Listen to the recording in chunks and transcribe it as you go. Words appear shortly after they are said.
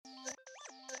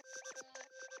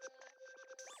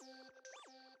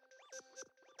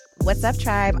What's up,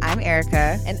 tribe? I'm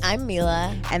Erica. And I'm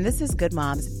Mila. And this is Good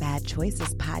Moms Bad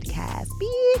Choices podcast,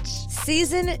 bitch.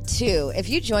 Season 2. If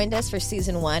you joined us for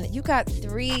Season 1, you got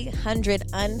 300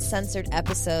 uncensored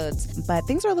episodes. But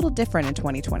things are a little different in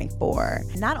 2024.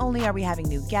 Not only are we having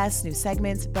new guests, new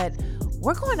segments, but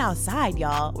we're going outside,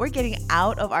 y'all. We're getting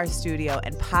out of our studio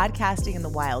and podcasting in the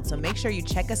wild. So make sure you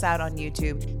check us out on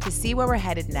YouTube to see where we're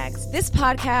headed next. This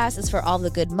podcast is for all the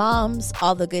good moms,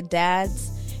 all the good dads,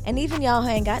 and even y'all who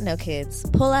ain't got no kids.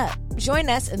 Pull up.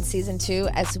 Join us in Season 2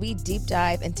 as we deep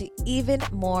dive into even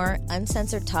more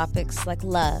uncensored topics like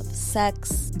love,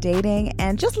 sex, dating,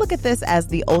 and just look at this as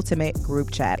the ultimate group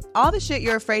chat. All the shit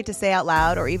you're afraid to say out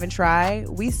loud or even try,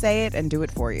 we say it and do it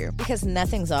for you. Because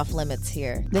nothing's off limits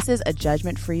here. This is a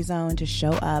judgment-free zone to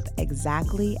show up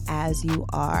exactly as you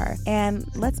are. And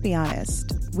let's be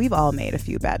honest, we've all made a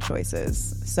few bad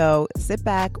choices. So sit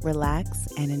back, relax,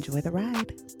 and enjoy the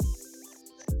ride.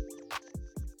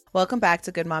 Welcome back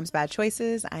to Good Moms Bad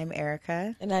Choices. I'm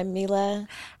Erica. And I'm Mila.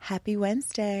 Happy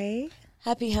Wednesday.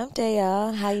 Happy hump day,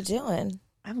 y'all. How you doing?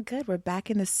 I'm good. We're back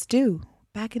in the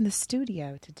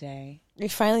studio today. We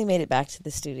finally made it back to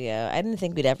the studio. I didn't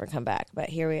think we'd ever come back, but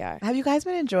here we are. Have you guys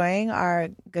been enjoying our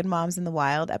Good Moms in the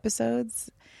Wild episodes?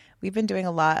 We've been doing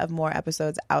a lot of more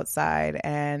episodes outside,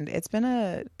 and it's been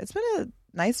a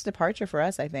nice departure for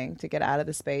us, I think, to get out of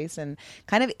the space and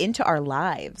kind of into our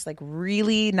lives. Like,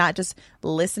 really not just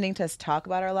listening to us talk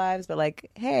about our lives, but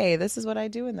like, hey, this is what I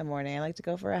do in the morning. I like to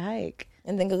go for a hike.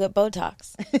 And then go get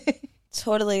Botox.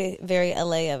 Totally very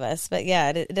LA of us. But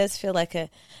yeah, it does feel like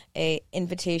a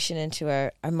invitation into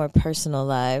our more personal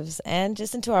lives and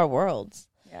just into our worlds.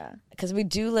 Yeah. Because we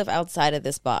do live outside of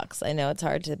this box. I know it's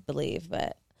hard to believe,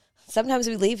 but sometimes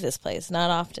we leave this place,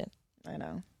 not often. I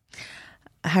know.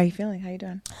 How are you feeling? How are you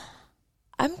doing?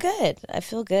 I'm good. I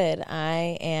feel good.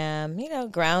 I am,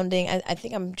 grounding. I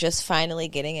think I'm just finally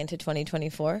getting into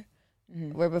 2024,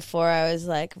 where before I was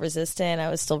like resistant, I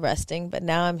was still resting, but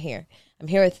now I'm here. I'm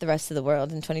here with the rest of the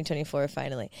world in 2024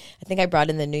 finally. I think I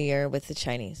brought in the new year with the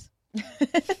Chinese.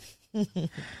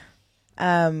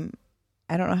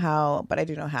 I don't know how, but I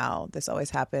do know how this always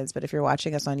happens. But if you're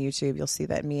watching us on YouTube, you'll see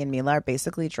that me and Mila are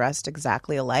basically dressed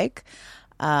exactly alike.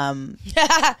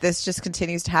 This just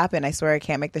continues to happen. I swear I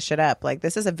can't make this shit up. Like,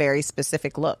 this is a very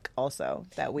specific look also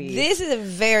that we... This is a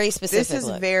very specific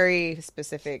look. Very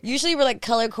specific. Usually we're like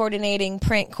color coordinating,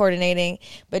 print coordinating,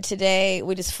 but today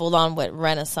we just full on went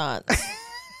Renaissance.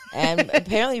 And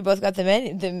apparently you both got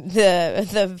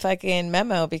the fucking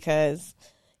memo, because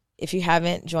if you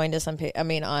haven't joined us on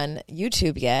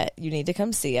YouTube yet, you need to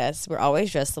come see us. We're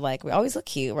always dressed alike. We always look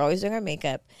cute. We're always doing our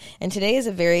makeup. And today is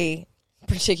a very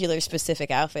particular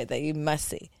specific outfit that you must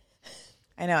see.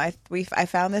 I know. I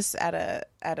found this at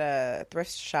a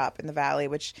thrift shop in the Valley,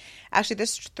 which actually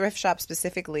this thrift shop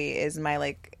specifically is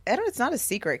my it's not a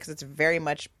secret because it's very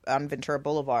much on Ventura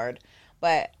Boulevard,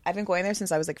 but I've been going there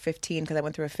since I was 15 because I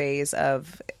went through a phase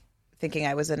of thinking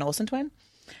I was an Olsen twin.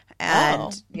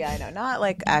 And yeah, I know, not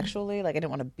actually, I didn't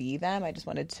want to be them. I just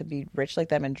wanted to be rich like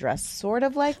them and dress sort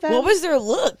of like them. What was their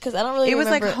look? Because I don't really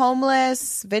remember. It was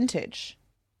homeless vintage.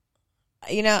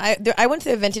 I went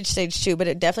through the vintage stage too, but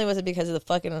it definitely wasn't because of the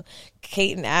fucking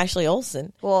Kate and Ashley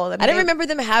Olsen. Well, I didn't remember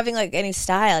them having any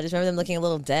style. I just remember them looking a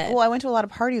little dead. Well, I went to a lot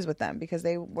of parties with them because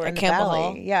they were in the Campbell Valley.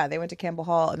 Hall. Yeah, they went to Campbell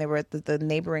Hall and they were at the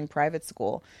neighboring private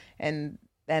school, and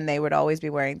then they would always be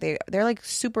wearing. They're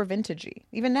super vintagey.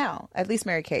 Even now, at least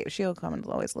Mary Kate, she'll come and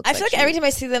always look. I feel like every time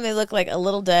I see them, they look a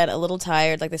little dead, a little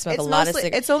tired, like they smoke a lot of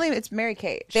cigarettes. It's Mary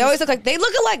Kate. They always look alike.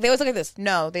 They always look like this.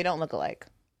 No, they don't look alike.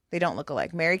 They don't look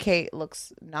alike. Mary Kate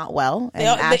looks not well, and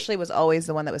Ashley was always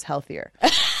the one that was healthier.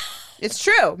 It's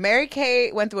true. Mary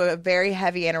Kate went through a very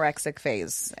heavy anorexic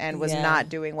phase and was not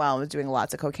doing well and was doing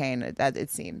lots of cocaine, it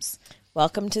seems.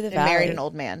 Welcome to the and Valley. Married an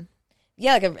old man.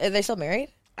 Yeah, are they still married?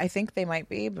 I think they might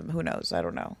be, but who knows? I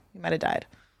don't know. He might have died.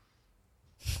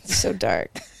 It's so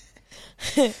dark.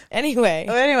 Anyway,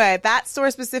 that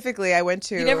store specifically I went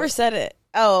to. You never said it.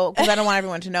 Oh, because I don't want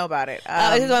everyone to know about it.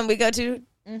 This is the one we go to?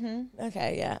 Mm-hmm.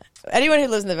 Okay, yeah. Anyone who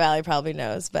lives in the Valley probably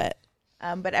knows, but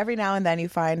every now and then you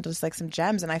find just some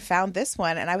gems, and I found this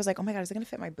one, and I was like, oh my god, is it gonna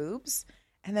fit my boobs?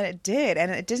 And then it did,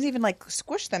 and it didn't even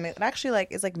squish them. It actually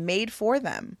is made for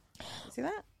them. See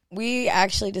that? We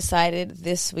actually decided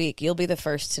this week, you'll be the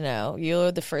first to know.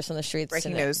 You're the first on the streets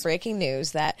Breaking to know. news. Breaking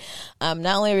news that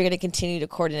not only are we going to continue to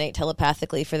coordinate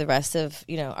telepathically for the rest of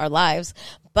our lives,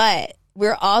 but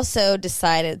we're also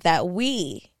decided that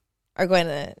we are going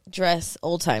to dress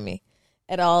old-timey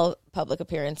at all public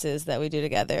appearances that we do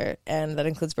together, and that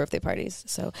includes birthday parties.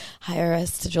 So hire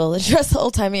us to dress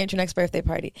old-timey at your next birthday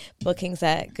party. Bookings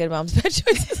at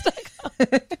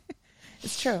goodmomsbadchoices.com.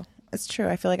 It's true. It's true.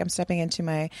 I feel like I'm stepping into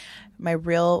my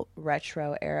real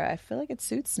retro era. I feel like it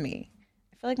suits me.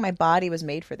 I feel like my body was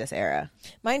made for this era.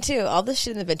 Mine too. All this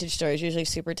shit in the vintage store is usually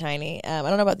super tiny. I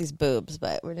don't know about these boobs,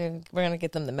 but we're gonna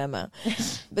get them the memo.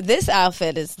 But this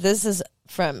outfit is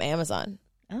from Amazon.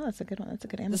 Oh, that's a good one. That's a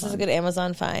good Amazon. This is a good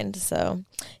Amazon find. So,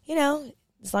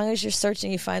 as long as you're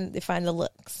searching, you find the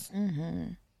looks.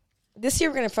 Mm-hmm. This year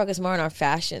we're going to focus more on our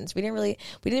fashions. We didn't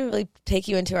really take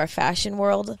you into our fashion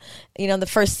world, the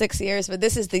first 6 years. But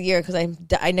this is the year because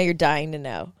I know you're dying to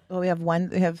know. Well, we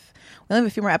only have a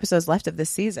few more episodes left of this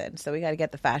season, so we got to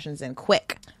get the fashions in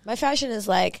quick. My fashion is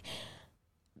like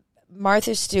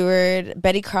Martha Stewart,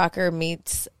 Betty Crocker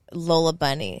meets Lola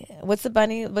Bunny. What's the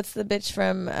bunny? What's the bitch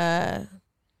from?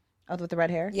 With the red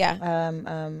hair?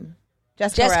 Yeah.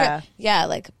 Jessica. Yeah,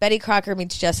 like Betty Crocker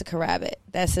meets Jessica Rabbit.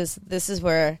 This is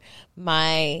where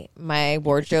my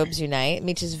wardrobes unite.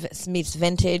 Meets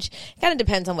vintage. It kind of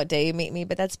depends on what day you meet me,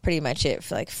 but that's pretty much it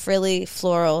for like frilly,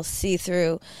 floral,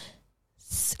 see-through,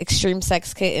 extreme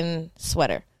sex kitten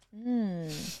sweater.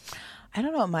 I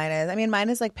don't know what mine is. I mean, mine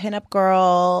is like pinup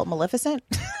girl, Maleficent.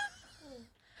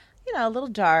 A little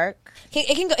dark.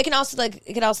 It can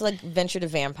also venture to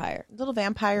vampire. A little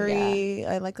vampire-y.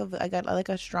 Yeah. I like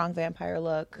a strong vampire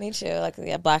look. Me too. Like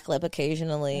black lip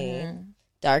occasionally.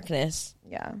 Darkness.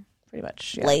 Yeah, pretty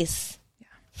much. Yeah. Lace. Yeah.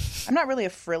 I'm not really a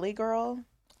frilly girl.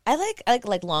 I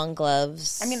like long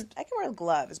gloves. I mean, I can wear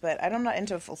gloves, but I'm not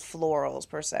into florals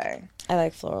per se. I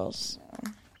like florals.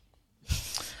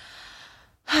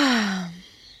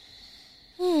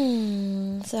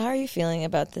 So how are you feeling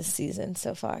about this season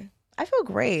so far? I feel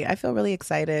great. I feel really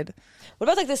excited. What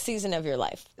about like this season of your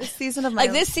life? This season of my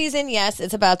this season, yes,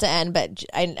 it's about to end, but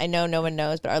I know no one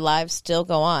knows, but our lives still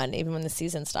go on even when the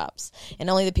season stops, and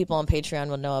only the people on Patreon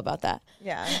will know about that.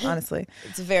 Yeah, honestly,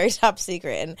 it's a very top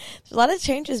secret, and there's a lot of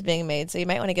changes being made, so you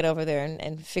might want to get over there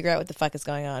and figure out what the fuck is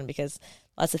going on because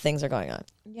lots of things are going on.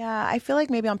 Yeah, I feel like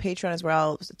maybe on Patreon is where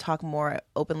I'll talk more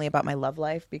openly about my love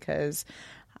life because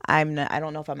I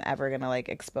don't know if I'm ever gonna like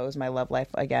expose my love life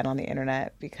again on the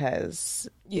internet because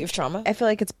you have trauma. I feel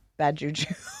like it's bad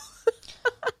juju.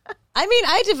 I mean,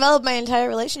 I developed my entire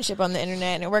relationship on the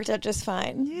internet and it worked out just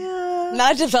fine. Yeah.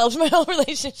 Not developed my whole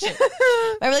relationship.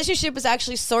 My relationship was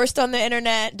actually sourced on the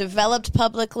internet, developed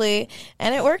publicly,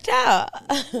 and it worked out.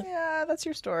 Yeah, that's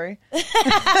your story.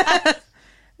 It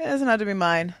doesn't have to be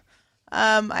mine.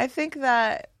 I think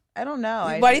that, I don't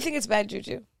know. Why do you think it's bad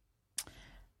juju?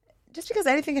 Just because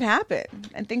anything can happen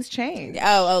and things change.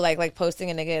 Oh, like posting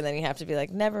a nigga and then you have to be like,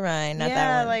 never mind, not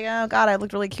that one. Like, oh God, I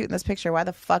looked really cute in this picture. Why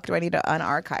the fuck do I need to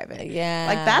unarchive it? Yeah.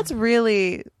 Like, that's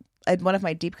really one of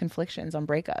my deep conflictions on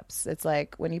breakups. It's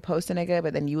like when you post a nigga,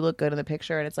 but then you look good in the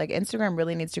picture. And it's like Instagram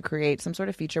really needs to create some sort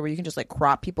of feature where you can just like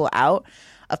crop people out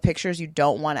of pictures you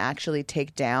don't want to actually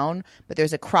take down, but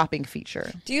there's a cropping feature.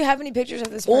 Do you have any pictures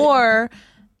of this? Or...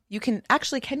 can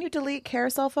you delete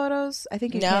carousel photos? I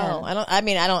think you can. No, I don't. I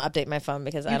mean, I don't update my phone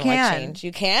because I don't like change.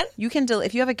 You can? You can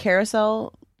if you have a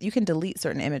carousel, you can delete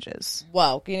certain images.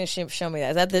 Whoa, can you show me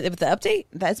that? Is that the update?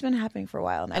 That's been happening for a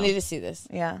while now. I need to see this.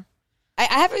 Yeah. I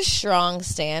have a strong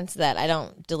stance that I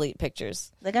don't delete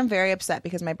pictures. Like, I'm very upset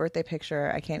because my birthday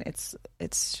picture, I can't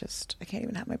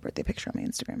even have my birthday picture on my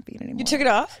Instagram feed anymore. You took it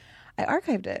off? I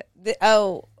archived it.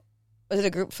 Was it a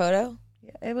group photo?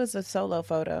 Yeah, it was a solo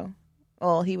photo.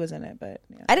 Well, he was in it, but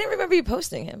yeah. I didn't remember you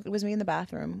posting him. It was me in the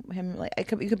bathroom. Him, like,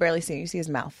 you could barely see him. You see his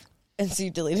mouth. And so you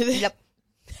deleted it? Yep.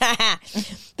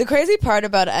 The crazy part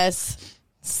about us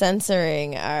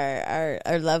censoring our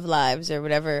love lives or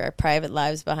whatever, our private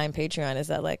lives behind Patreon is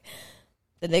that, like,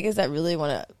 the niggas that really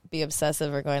want to be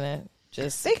obsessive are going to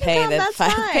just pay the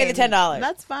 $10.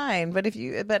 That's fine. But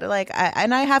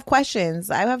I have questions.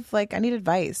 I need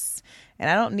advice. And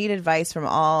I don't need advice from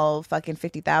all fucking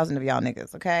 50,000 of y'all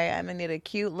niggas, okay? I'm going to need a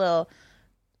cute little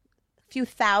few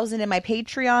thousand in my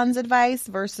Patreon's advice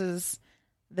versus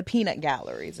the peanut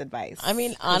gallery's advice. I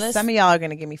mean, honestly, some of y'all are going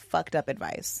to give me fucked up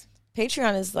advice.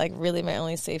 Patreon is like really my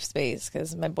only safe space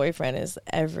because my boyfriend is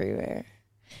everywhere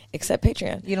except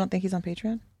Patreon. You don't think he's on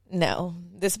Patreon? No,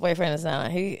 this boyfriend is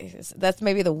not. That's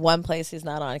maybe the one place he's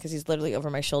not on because he's literally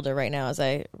over my shoulder right now as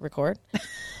I record.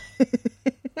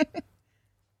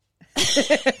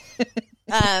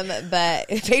 But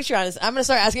Patreon is. I'm gonna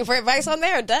start asking for advice on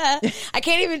there. Duh, I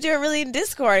can't even do it really in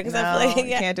Discord because I feel like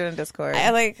you can't do it in Discord.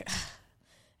 I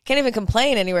can't even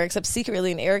complain anywhere except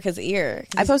secretly in Erica's ear.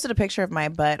 I posted a picture of my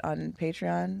butt on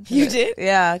Patreon. You did?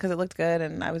 Yeah, because it looked good,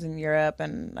 and I was in Europe,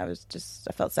 and I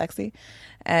felt sexy,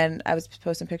 and I was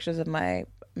posting pictures of my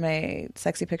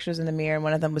sexy pictures in the mirror, and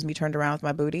one of them was me turned around with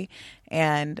my booty,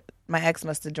 and my ex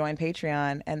must have joined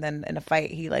Patreon, and then in a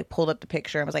fight he like pulled up the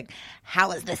picture and was like,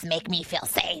 "How does this make me feel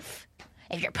safe?"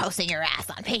 if you're posting your ass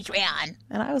on Patreon.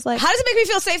 And I was like, how does it make me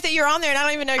feel safe that you're on there and I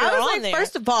don't even know you're I was on like, there?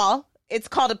 first of all, it's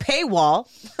called a paywall.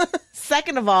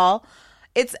 Second of all,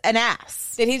 it's an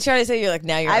ass. Did he try to say you're like,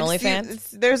 now you're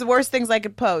OnlyFans? There's worse things I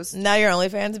could post. Now you're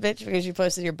OnlyFans, bitch, because you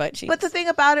posted your butt cheeks. But the thing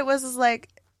about it was like,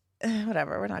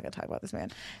 whatever. We're not going to talk about this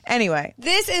man. Anyway.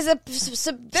 This is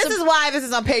why this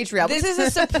is on Patreon. This is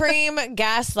a supreme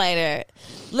gaslighter.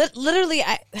 Literally,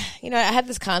 I had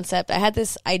this concept. I had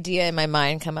this idea in my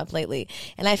mind come up lately.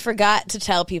 And I forgot to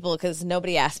tell people because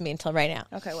nobody asked me until right now.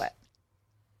 Okay, what?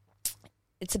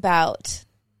 It's about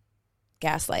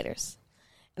gaslighters.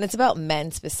 And it's about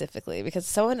men specifically because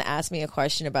someone asked me a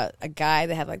question about a guy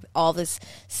they have like all this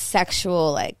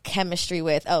sexual like chemistry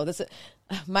with. Oh,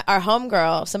 our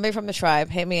homegirl, somebody from the tribe,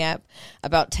 hit me up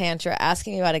about Tantra,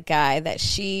 asking me about a guy that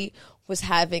she was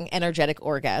having energetic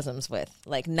orgasms with,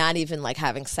 like not even like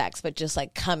having sex, but just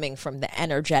like coming from the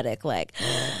energetic, like.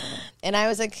 And I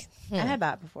was like, I had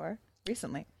that before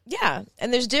recently. Yeah,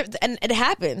 and and it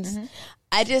happens. Mm-hmm.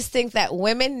 I just think that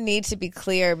women need to be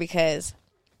clear because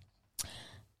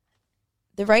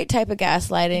the right type of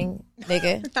gaslighting,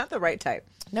 nigga. Not the right type.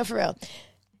 No, for real.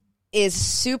 Is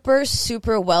super,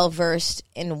 super well versed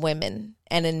in women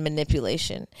and in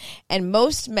manipulation. And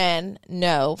most men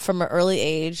know from an early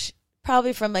age,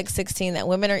 probably from like 16, that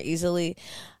women are easily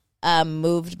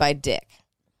moved by dick.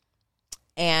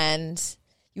 And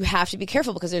you have to be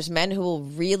careful because there's men who will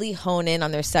really hone in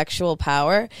on their sexual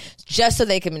power just so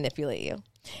they can manipulate you.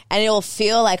 And it will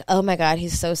feel like, oh my God,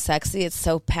 he's so sexy. It's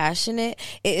so passionate.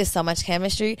 It is so much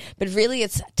chemistry. But really,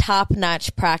 it's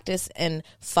top-notch practice in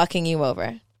fucking you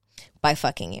over by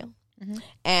fucking you. Mm-hmm.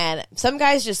 And some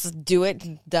guys just do it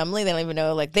dumbly. They don't even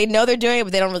know. Like, they know they're doing it,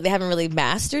 but they haven't really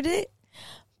mastered it.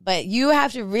 But you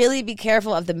have to really be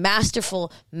careful of the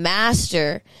masterful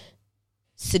master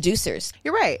seducers.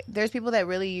 You're right. There's people that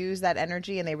really use that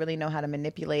energy and they really know how to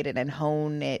manipulate it and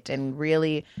hone it and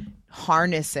really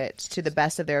harness it to the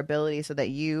best of their ability so that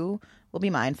you will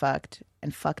be mind fucked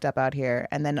and fucked up out here.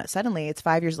 And then suddenly it's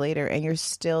 5 years later and you're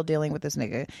still dealing with this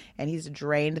nigga and he's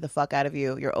drained the fuck out of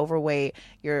you. You're overweight.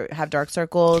 You have dark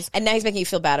circles. And now he's making you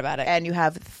feel bad about it. And you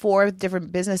have 4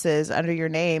 different businesses under your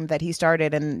name that he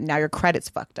started and now your credit's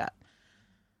fucked up.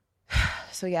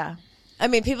 So yeah. I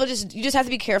mean, you just have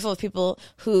to be careful of people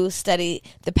who study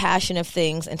the passion of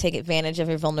things and take advantage of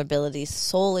your vulnerabilities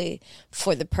solely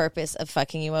for the purpose of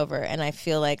fucking you over. And I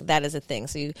feel like that is a thing.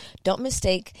 So you don't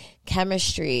mistake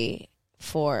chemistry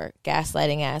for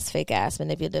gaslighting ass, fake ass,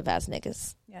 manipulative ass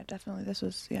niggas. Yeah, definitely.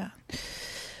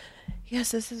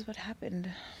 Yes, this is what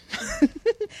happened.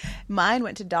 Mine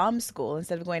went to dom school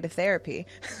instead of going to therapy.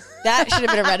 That should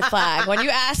have been a red flag. When you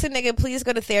ask a nigga, please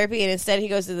go to therapy, and instead he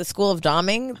goes to the school of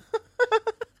doming,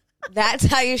 that's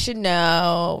how you should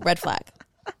know. Red flag.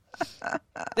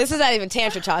 This is not even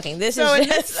Tantra talking. So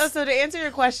to answer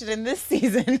your question, in this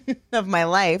season of my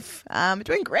life, I'm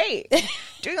doing great.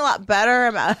 Doing a lot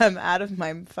better. I'm out of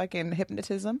my fucking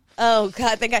hypnotism. Oh,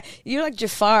 God. Thank God. You're like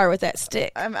Jafar with that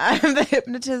stick. I'm out of the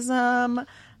hypnotism.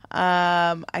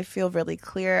 I feel really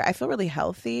clear. I feel really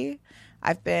healthy.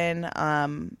 I've been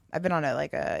on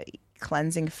a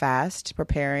cleansing fast,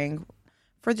 preparing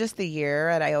for just the year,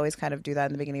 and I always kind of do that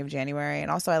in the beginning of January. And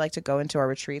also I like to go into our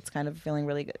retreats kind of feeling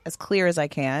really good, as clear as I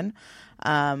can. So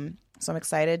I'm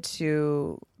excited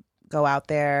to go out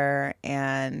there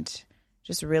and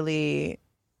just really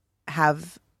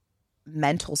have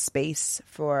mental space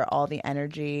for all the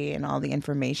energy and all the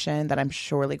information that I'm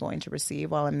surely going to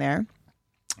receive while I'm there.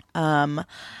 I'm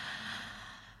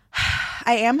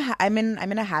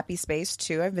in a happy space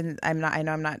too. I'm not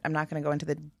going to go into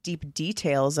the deep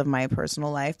details of my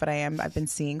personal life, but I've been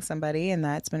seeing somebody and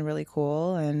that's been really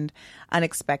cool and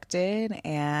unexpected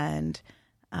and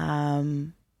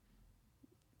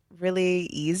really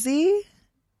easy.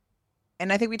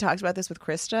 And I think we talked about this with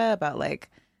Krista about like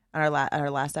on our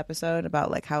last episode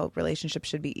about like how relationships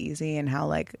should be easy and how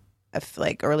like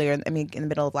earlier, in the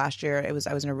middle of last year, I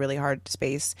was in a really hard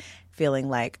space, feeling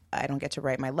like I don't get to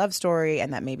write my love story,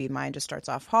 and that maybe mine just starts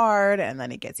off hard, and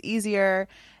then it gets easier,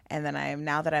 and then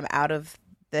now that I'm out of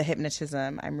the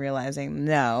hypnotism, I'm realizing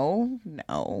no.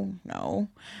 So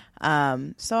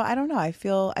I don't know. I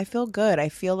feel good. I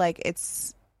feel like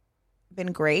it's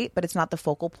been great, but it's not the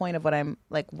focal point of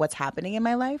what's happening in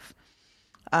my life.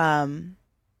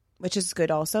 Which is good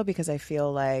also because I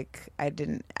feel like a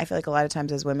lot of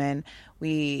times as women,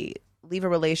 we leave a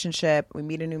relationship, we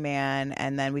meet a new man,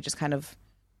 and then we just kind of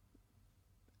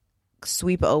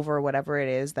sweep over whatever it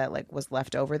is that like was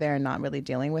left over there and not really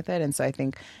dealing with it. And so I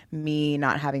think me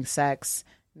not having sex,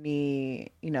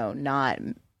 me, not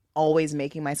always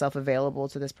making myself available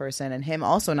to this person and him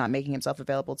also not making himself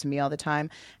available to me all the time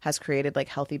has created like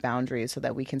healthy boundaries so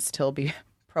that we can still be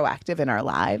proactive in our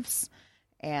lives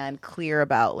and clear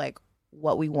about like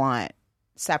what we want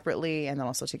separately and then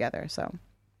also together. So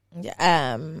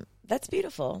yeah, that's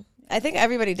beautiful. I think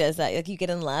everybody does that. Like you get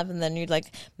in love and then you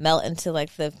like melt into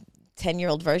like the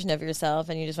 10-year-old version of yourself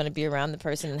and you just want to be around the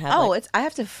person and have I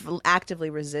have to actively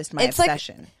resist my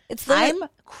obsession. I'm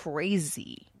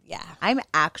crazy. Yeah. I'm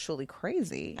actually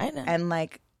crazy. I know. And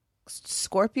like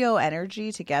Scorpio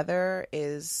energy together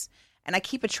is, and I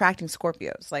keep attracting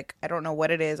Scorpios. Like I don't know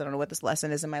what it is. I don't know what this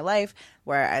lesson is in my life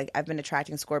where I've been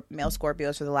attracting male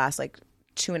Scorpios for the last like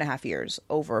 2.5 years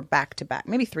over back to back,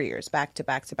 maybe 3 years back to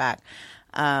back to back.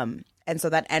 And so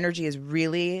that energy is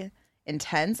really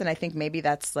intense. And I think maybe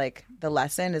that's like the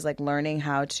lesson is like learning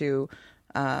how to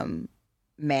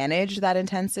manage that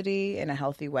intensity in a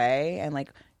healthy way and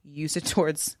like use it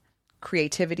towards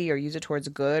creativity or use it towards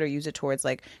good or use it towards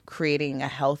like creating a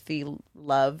healthy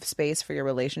love space for your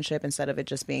relationship instead of it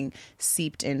just being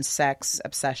seeped in sex,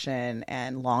 obsession,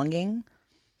 and longing,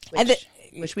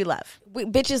 which we love.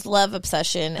 Bitches love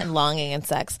obsession and longing and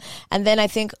sex. And then I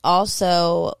think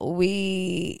also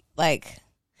we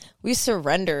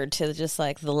surrendered to just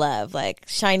like the love, like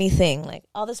shiny thing, like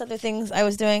all this other things I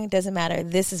was doing doesn't matter.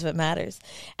 This is what matters.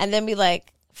 And then we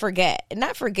like forget, and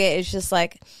not forget. It's just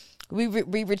like we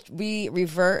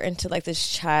revert into like this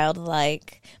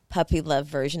childlike puppy love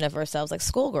version of ourselves, like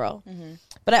schoolgirl. Mm-hmm.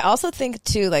 But I also think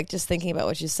too, like just thinking about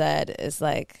what you said is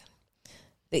like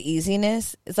the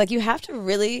easiness. It's like you have to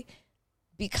really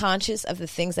be conscious of the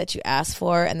things that you ask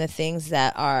for and the things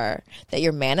that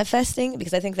you're manifesting,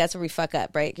 because I think that's where we fuck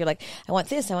up, right? You're like, I want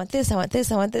this, I want this, I want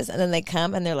this, I want this. And then they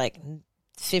come and they're like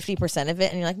 50% of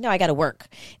it. And you're like, no, I got to work.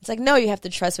 It's like, no, you have to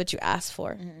trust what you ask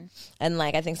for. Mm-hmm. And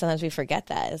like, I think sometimes we forget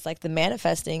that. It's like the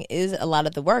manifesting is a lot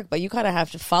of the work, but you kind of have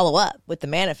to follow up with the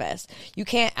manifest. You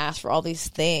can't ask for all these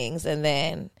things and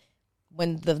then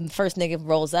when the first nigga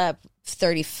rolls up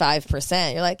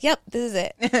 35%, you're like, yep, this is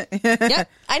it. Yep.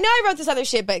 I know I wrote this other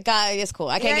shit, but God, it's cool.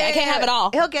 I can't have it all.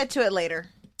 He'll get to it later.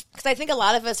 Because I think a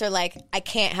lot of us are like, I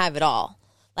can't have it all.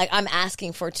 Like I'm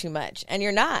asking for too much and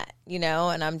you're not, you know?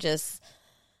 And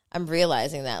I'm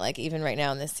realizing that like even right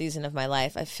now in this season of my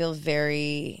life, I feel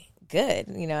very good.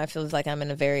 You know, I feel like I'm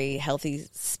in a very healthy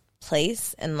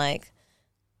place and like,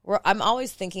 I'm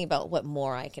always thinking about what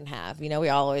more I can have. You know, we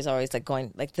always like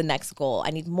going like the next goal.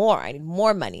 I need more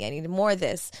money. I need more of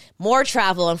this, more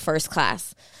travel in first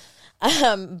class.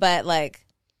 But like,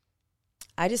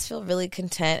 I just feel really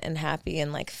content and happy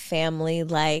and like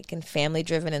family-like and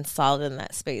family-driven and solid in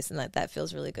that space. And that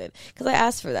feels really good because I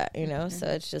asked for that, you know? Mm-hmm. So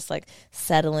it's just like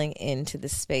settling into the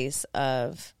space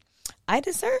of, I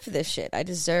deserve this shit. I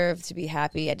deserve to be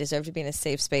happy. I deserve to be in a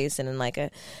safe space and in like a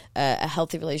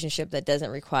healthy relationship that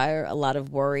doesn't require a lot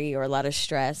of worry or a lot of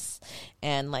stress,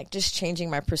 and like just changing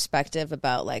my perspective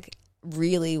about like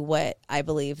really what I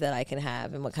believe that I can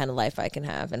have and what kind of life I can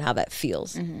have and how that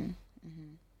feels. Mm-hmm.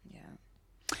 Mm-hmm.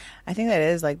 Yeah. I think that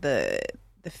is like the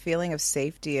feeling of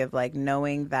safety of like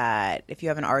knowing that if you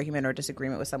have an argument or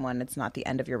disagreement with someone, it's not the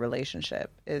end of your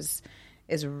relationship is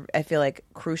I feel like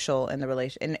crucial in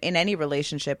the in any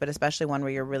relationship, but especially one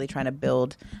where you're really trying to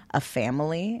build a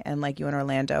family. And like you and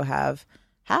Orlando have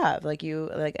like you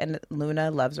like, and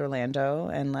Luna loves Orlando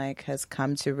and like has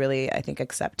come to really, I think,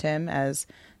 accept him as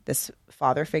this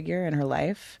father figure in her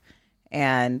life.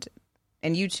 And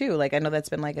you too, like I know that's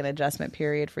been like an adjustment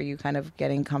period for you kind of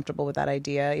getting comfortable with that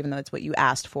idea, even though it's what you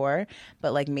asked for.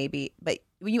 But like but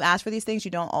when you ask for these things, you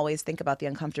don't always think about the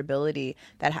uncomfortability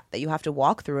that you have to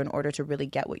walk through in order to really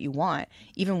get what you want,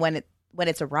 even when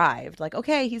it's arrived. Like,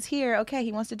 okay, he's here. Okay,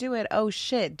 he wants to do it. Oh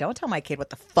shit! Don't tell my kid what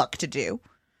the fuck to do.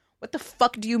 What the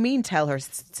fuck do you mean? Tell her,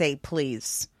 say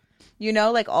please. You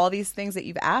know, like all these things that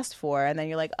you've asked for, and then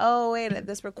you're like, oh wait,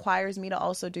 this requires me to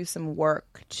also do some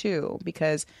work too,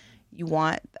 because you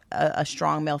want a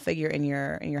strong male figure in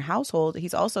your household.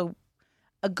 He's also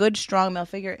a good, strong male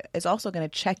figure is also going to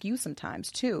check you sometimes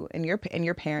too in your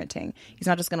parenting. He's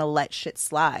not just going to let shit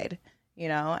slide, you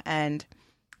know. And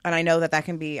I know that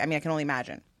can be. I mean, I can only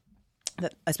imagine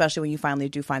that, especially when you finally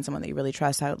do find someone that you really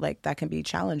trust, how like that can be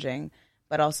challenging.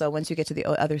 But also once you get to the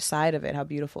other side of it, how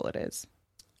beautiful it is.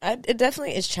 It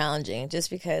definitely is challenging, just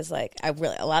because like a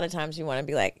lot of times you want to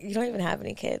be like, you don't even have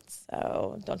any kids,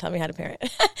 so don't tell me how to parent.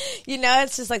 You know,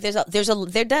 it's just like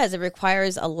it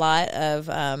requires a lot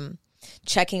of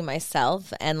checking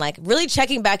myself and like really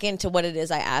checking back into what it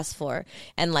is I asked for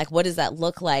and like what does that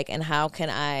look like and how can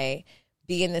I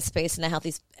be in this space in a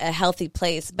healthy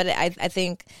place. But I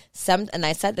think and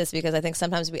I said this because I think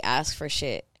sometimes we ask for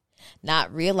shit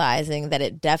not realizing that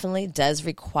it definitely does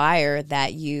require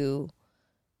that you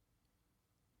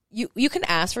can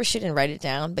ask for shit and write it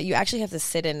down, but you actually have to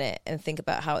sit in it and think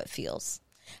about how it feels.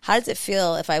 How does it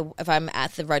feel if I'm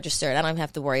at the register and I don't even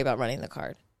have to worry about running the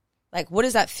card? Like, what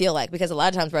does that feel like? Because a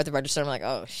lot of times we're at the register and I'm like,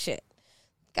 oh shit,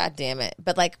 God damn it.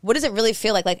 But like, what does it really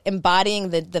feel like? Like embodying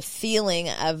the feeling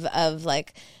of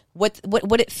like what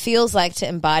it feels like to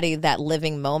embody that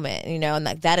living moment, you know, and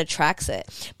that attracts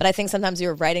it. But I think sometimes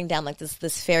you're writing down like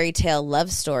this fairy tale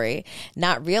love story,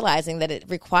 not realizing that it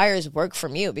requires work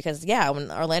from you. Because yeah,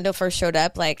 when Orlando first showed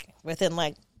up, like within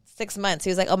like 6 months, he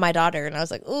was like, oh, my daughter. And I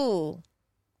was like, ooh,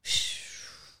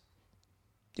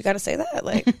 you got to say that?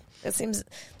 Like, that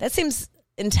seems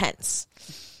intense.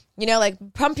 You know,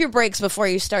 like pump your brakes before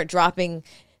you start dropping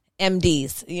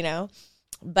MDs, you know?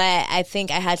 But I think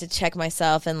I had to check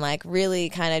myself and like really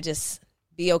kind of just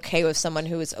be okay with someone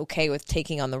who is okay with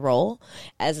taking on the role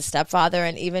as a stepfather,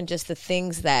 and even just the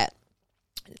things that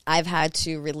I've had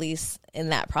to release in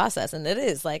that process. And it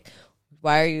is like,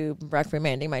 why are you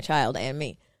reprimanding my child and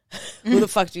me? Who the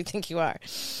fuck do you think you are?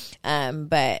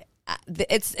 But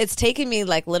it's taken me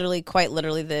like quite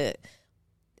literally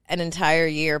an entire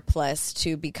year plus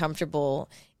to be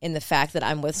comfortable in the fact that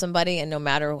I'm with somebody, and no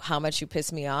matter how much you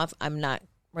piss me off,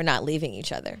 we're not leaving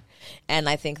each other. And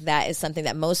I think that is something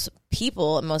that most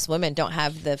people, most women don't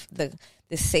have the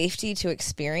safety to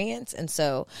experience. And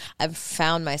so I've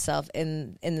found myself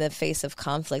in the face of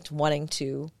conflict wanting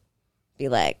to be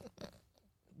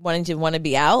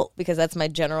out, because that's my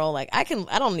general, like, I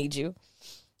don't need you.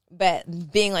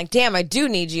 But being like, damn, I do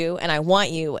need you and I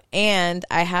want you, and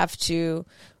I have to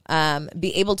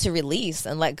be able to release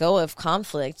and let go of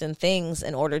conflict and things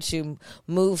in order to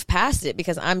move past it,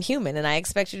 because I'm human and I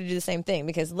expect you to do the same thing.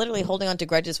 Because literally holding on to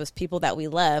grudges with people that we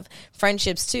love,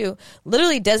 friendships too,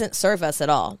 literally doesn't serve us at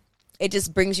all. It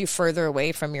just brings you further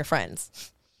away from your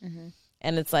friends. Mm-hmm.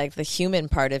 And it's like the human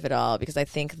part of it all, because I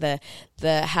think the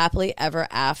happily ever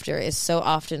after is so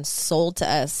often sold to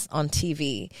us on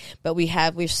TV, but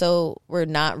we're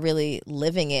not really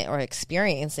living it or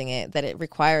experiencing it, that it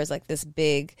requires like this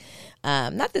big,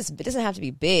 it doesn't have to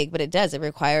be big, but it does. It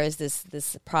requires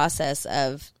this process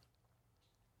of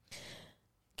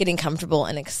getting comfortable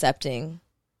and accepting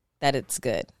that it's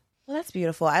good. Well, that's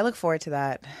beautiful. I look forward to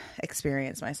that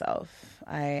experience myself.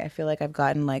 I feel like I've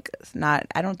gotten I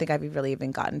don't think I've really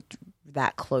even gotten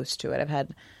that close to it. I've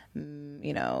had,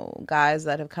 guys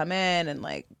that have come in and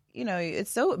like,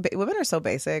 it's women are so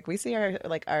basic. We see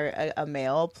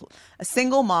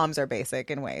single moms are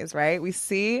basic in ways, right? We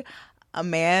see a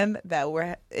man that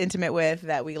we're intimate with,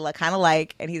 that we kind of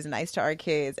like, and he's nice to our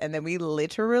kids, and then we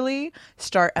literally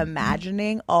start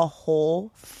imagining a whole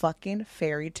fucking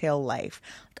fairy tale life.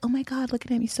 Like, oh my God, look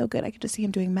at him, he's so good. I could just see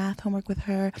him doing math homework with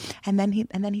her, and then he's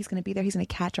going to be there. He's going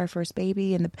to catch our first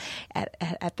baby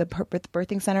at the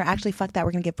birthing center. Actually, fuck that,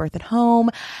 we're going to give birth at home,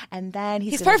 and then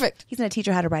he's perfect. He's going to teach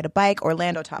her how to ride a bike.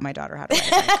 Orlando taught my daughter how to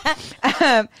ride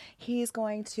a bike. He's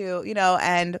going to,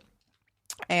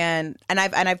 And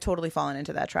I've totally fallen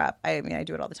into that trap. I mean, I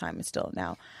do it all the time and still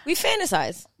now. We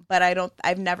fantasize. But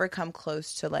I've never come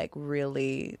close to like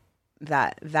really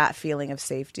that feeling of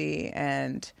safety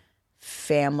and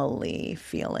family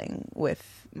feeling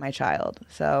with my child.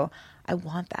 So I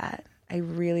want that. I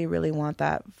really, really want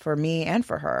that for me and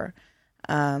for her.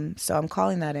 So I'm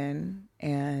calling that in,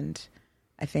 and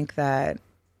I think that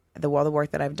the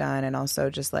work that I've done, and also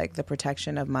just like the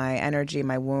protection of my energy,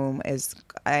 my womb, is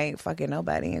I ain't fucking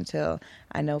nobody until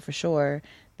I know for sure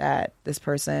that this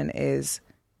person is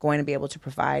going to be able to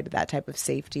provide that type of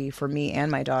safety for me and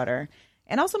my daughter,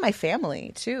 and also my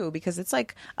family too, because it's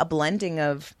like a blending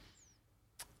of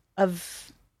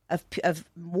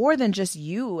more than just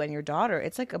you and your daughter.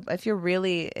 It's like if you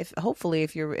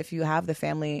have the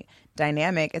family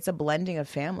dynamic, it's a blending of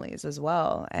families as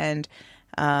well. And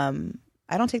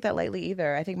I don't take that lightly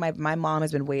either. I think my mom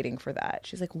has been waiting for that.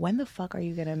 She's like, when the fuck are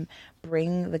you going to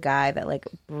bring the guy that like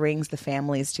brings the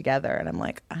families together? And I'm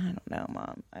like, I don't know,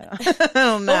 Mom. I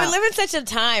don't know. Well, we live in such a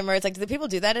time where it's like, do people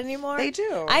do that anymore? They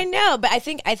do. I know, but I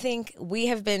think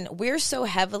we're so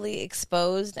heavily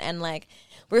exposed, and like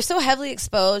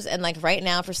right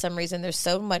now for some reason there's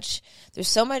so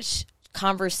much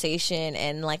conversation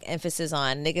and like emphasis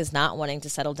on niggas not wanting to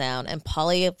settle down and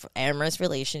polyamorous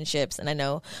relationships. And I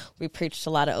know we preached a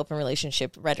lot of open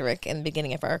relationship rhetoric in the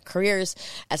beginning of our careers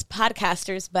as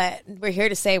podcasters, but we're here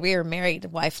to say we are married,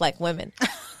 wife-like women.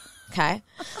 Okay.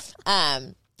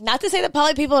 Not to say that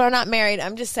poly people are not married.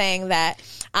 I'm just saying that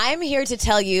I'm here to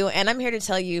tell you, and I'm here to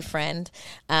tell you, friend,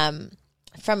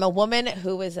 from a woman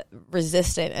who was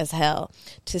resistant as hell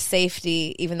to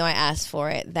safety, even though I asked for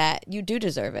it, that you do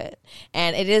deserve it.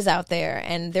 And it is out there.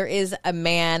 And there is a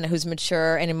man who's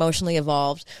mature and emotionally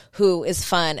evolved who is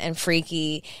fun and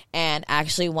freaky and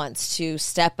actually wants to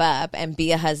step up and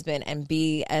be a husband and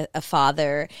be a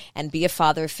father and be a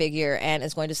father figure and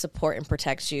is going to support and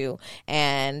protect you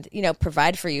and, you know,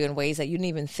 provide for you in ways that you didn't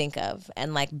even think of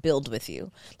and like build with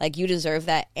you. Like you deserve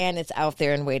that, and it's out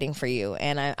there and waiting for you.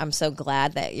 And I'm so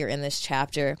glad that you're in this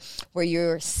chapter where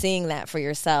you're seeing that for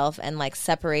yourself and like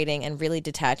separating and really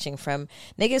detaching from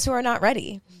niggas who are not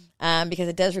ready, because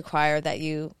it does require that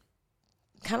you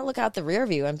kind of look out the rear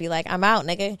view and be like, I'm out,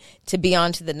 nigga, to be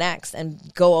on to the next and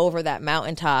go over that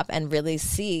mountaintop and really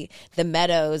see the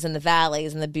meadows and the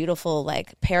valleys and the beautiful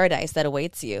like paradise that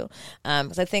awaits you.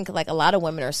 Because I think like a lot of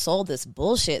women are sold this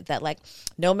bullshit that like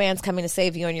no man's coming to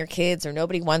save you and your kids, or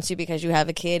nobody wants you because you have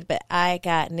a kid. But I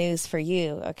got news for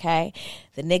you, okay?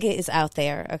 The nigga is out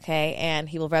there, okay? And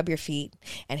he will rub your feet,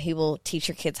 and he will teach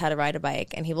your kids how to ride a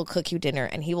bike, and he will cook you dinner,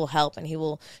 and he will help, and he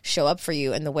will show up for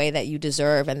you in the way that you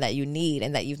deserve and that you need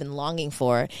and that you've been longing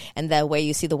for. And the way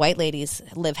you see the white ladies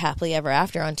live happily ever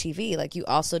after on TV, like you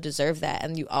also deserve that,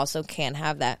 and you also can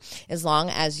have that as long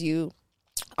as you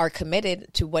are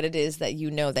committed to what it is that you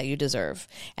know that you deserve,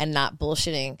 and not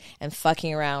bullshitting and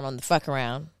fucking around on the fuck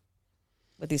around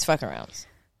with these fuck arounds.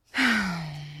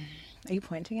 Are you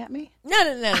pointing at me? No.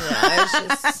 I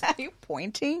was just Are you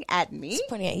pointing at me? just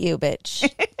pointing at you,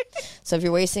 bitch. So if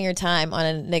you're wasting your time on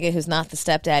a nigga who's not the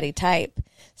stepdaddy type,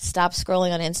 stop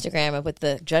scrolling on Instagram with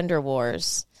the gender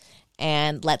wars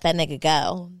and let that nigga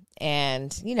go.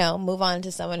 And, you know, move on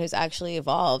to someone who's actually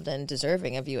evolved and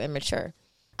deserving of you and mature.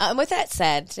 And with that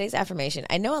said, today's affirmation,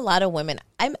 I know a lot of women,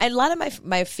 a lot of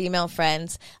my female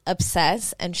friends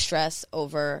obsess and stress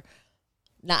over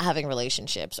not having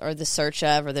relationships or the search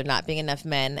of, or there not being enough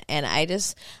men. And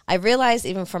I realized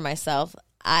even for myself,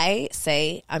 I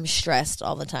say I'm stressed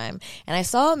all the time. And I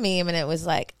saw a meme and it was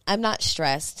like, I'm not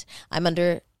stressed. I'm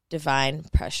under divine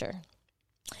pressure.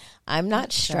 I'm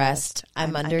not stressed.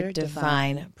 I'm under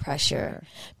divine pressure.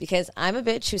 Because I'm a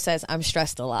bitch who says I'm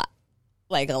stressed a lot.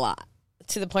 Like a lot.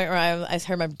 To the point where I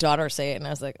heard my daughter say it and I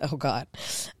was like, oh God.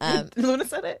 Luna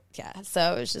said it? Yeah.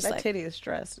 So it was just that like. That titty is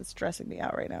stressed. It's stressing me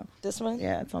out right now. This one?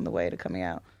 Yeah, it's on the way to coming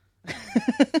out.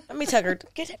 Let me tug her.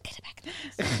 Get it back.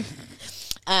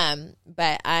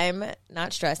 But I'm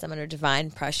not stressed. I'm under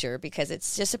divine pressure because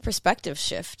it's just a perspective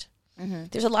shift. Mm-hmm.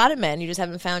 There's a lot of men, you just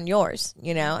haven't found yours,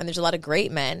 you know, and there's a lot of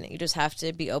great men. You just have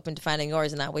to be open to finding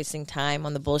yours and not wasting time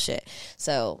on the bullshit.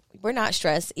 So we're not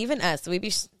stressed. Even us, we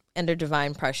be under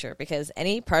divine pressure, because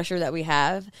any pressure that we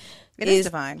have is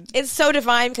divine. It's so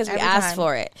divine because we asked time.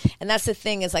 for it. And that's the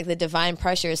thing, is like the divine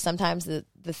pressure is sometimes the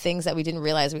things that we didn't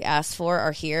realize we asked for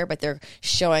are here, but they're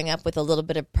showing up with a little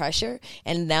bit of pressure.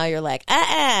 And now you're like,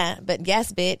 but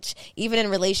yes, bitch, even in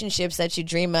relationships that you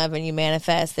dream of and you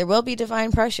manifest, there will be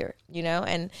divine pressure, you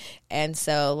know? And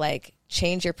so like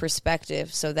change your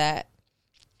perspective so that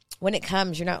when it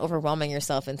comes, you're not overwhelming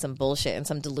yourself in some bullshit and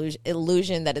some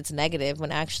illusion that it's negative,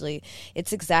 when actually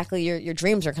it's exactly your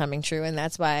dreams are coming true. And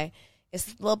that's why it's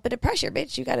a little bit of pressure,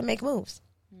 bitch. You got to make moves.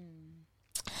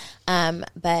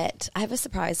 But I have a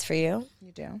surprise for you.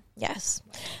 You do? Yes.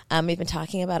 We've been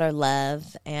talking about our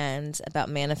love and about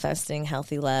manifesting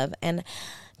healthy love. And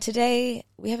today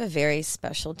we have a very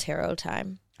special tarot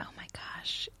time. Oh my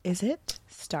gosh. Is it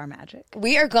Star Magic?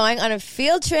 We are going on a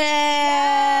field trip.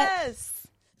 Yes.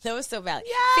 That was so bad.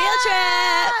 Yes!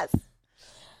 Field trip.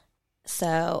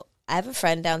 So I have a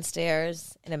friend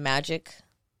downstairs in a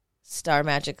Star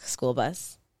Magic school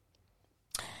bus.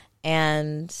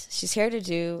 And she's here to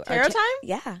do tarot time?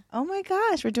 Yeah. Oh my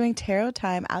gosh. We're doing tarot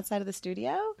time outside of the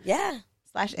studio? Yeah.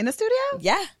 / in the studio?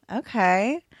 Yeah.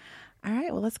 Okay. All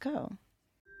right. Well, let's go.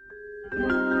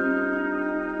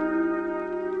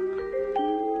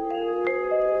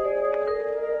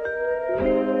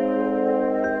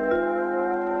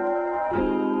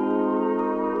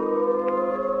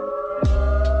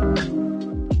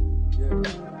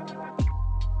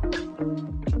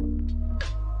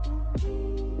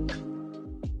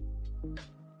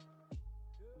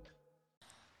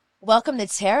 Welcome to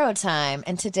Tarot Time,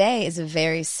 and today is a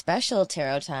very special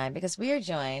Tarot Time because we are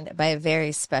joined by a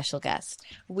very special guest.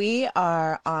 We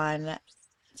are on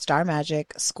Star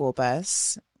Magic School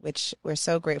Bus, which we're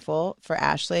so grateful for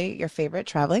Ashley, your favorite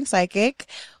traveling psychic,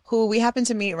 who we happened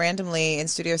to meet randomly in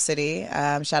Studio City.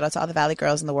 Shout out to all the Valley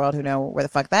girls in the world who know where the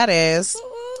fuck that is.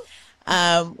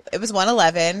 It was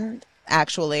 1:11,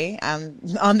 actually,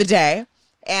 on the day.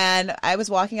 And I was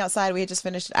walking outside. We had just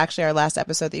finished actually our last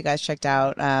episode that you guys checked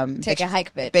out. Take a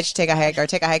hike, bitch. Bitch, take a hike, or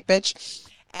take a hike, bitch.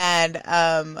 And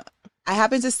I I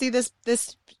happened to see this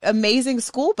amazing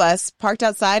school bus parked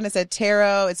outside, and it said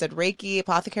tarot, it said Reiki,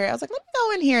 apothecary. I was like, let me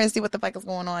go in here and see what the fuck is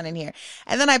going on in here.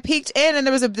 And then I peeked in, and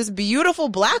there was this beautiful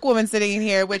black woman sitting in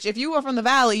here, which if you were from the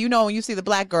Valley, you know, when you see the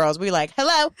black girls, we like,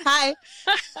 hello, hi.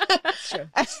 True.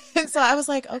 And so I was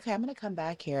like, okay, I'm going to come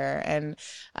back here. And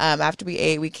after we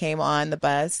ate, we came on the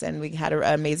bus, and we had an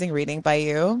amazing reading by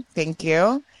you. Thank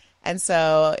you. And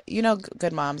so, you know,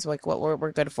 good moms, like what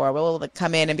we're good for. We'll like,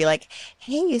 come in and be like,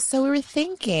 hey, so we were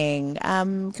thinking,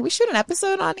 can we shoot an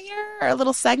episode on here or a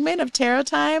little segment of Tarot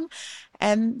Time?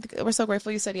 And we're so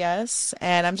grateful you said yes.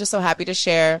 And I'm just so happy to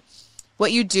share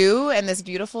what you do and this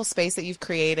beautiful space that you've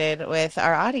created with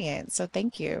our audience. So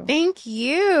thank you. Thank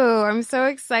you. I'm so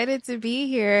excited to be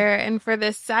here and for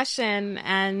this session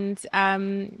and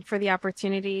for the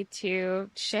opportunity to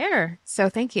share. So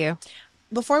thank you.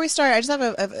 Before we start, I just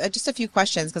have just a few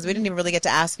questions because we didn't even really get to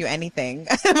ask you anything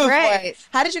before. Right.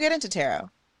 How did you get into tarot?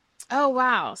 Oh,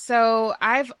 wow. So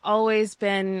I've always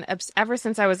been, ever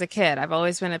since I was a kid, I've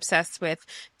always been obsessed with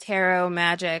tarot,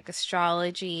 magic,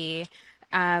 astrology,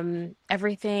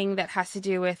 everything that has to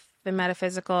do with the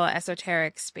metaphysical,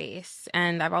 esoteric space.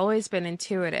 And I've always been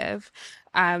intuitive.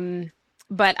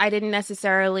 But I didn't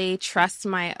necessarily trust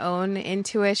my own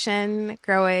intuition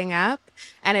growing up.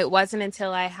 And it wasn't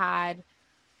until I had,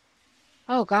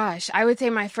 oh gosh, I would say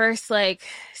my first like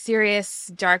serious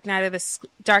dark night of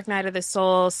the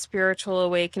soul spiritual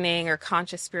awakening or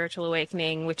conscious spiritual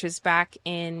awakening, which was back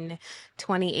in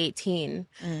 2018,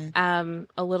 a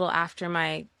little after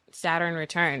my Saturn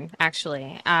return,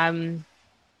 actually.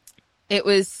 It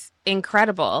was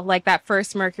incredible. Like that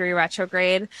first Mercury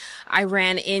retrograde, I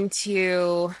ran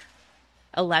into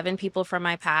 11 people from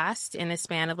my past in a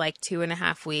span of like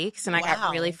 2.5 weeks. And I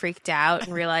got really freaked out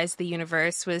and realized the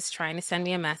universe was trying to send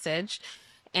me a message.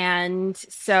 And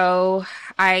so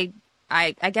I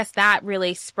guess that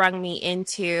really sprung me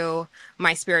into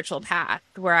my spiritual path,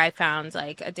 where I found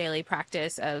like a daily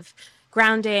practice of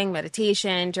grounding,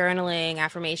 meditation, journaling,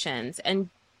 affirmations. And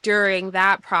during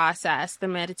that process, the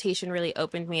meditation really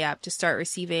opened me up to start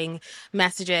receiving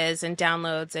messages and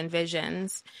downloads and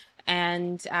visions.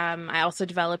 And I also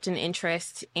developed an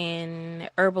interest in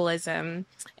herbalism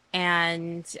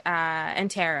and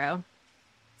tarot.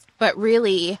 But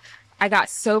really, I got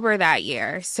sober that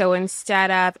year. So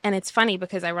instead of, and it's funny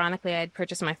because ironically, I had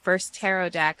purchased my first tarot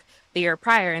deck the year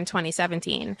prior in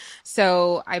 2017.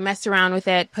 So I messed around with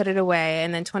it, put it away,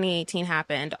 and then 2018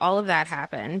 happened. All of that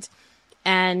happened.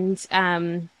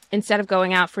 And instead of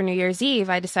going out for New Year's Eve,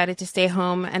 I decided to stay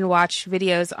home and watch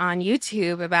videos on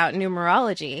YouTube about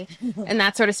numerology. And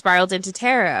that sort of spiraled into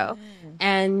tarot.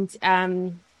 And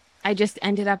I just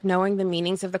ended up knowing the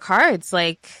meanings of the cards,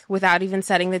 like without even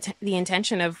setting the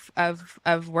intention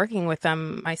of working with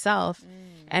them myself,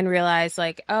 and realized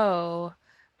like, oh,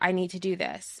 I need to do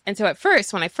this. And so at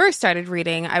first, when I first started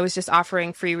reading, I was just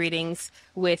offering free readings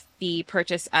with the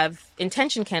purchase of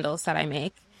intention candles that I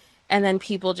make. And then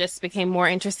people just became more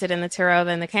interested in the tarot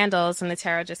than the candles, and the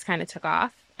tarot just kind of took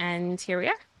off. And here we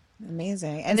are.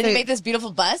 Amazing. And then you made this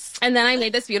beautiful bus? And then I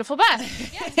made this beautiful bus.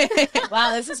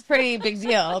 Wow, this is pretty big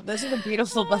deal. This is a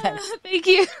beautiful bus. Thank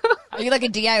you. Are you like a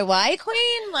DIY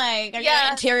queen? Like, are you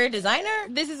an interior designer?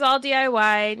 This is all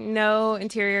DIY, no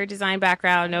interior design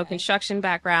background, no construction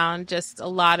background, just a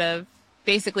lot of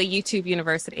basically YouTube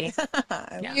University.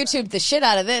 YouTube the shit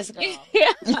out of this, girl.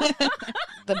 Yeah.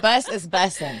 The bus is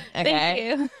bussin',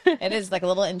 okay? Thank you. It is like a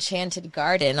little enchanted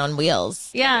garden on wheels.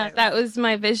 Yeah, that was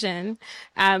my vision.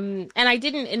 And I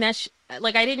didn't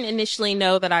initially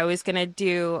know that I was going to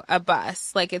do a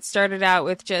bus. Like it started out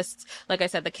with just, like I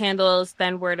said, the candles,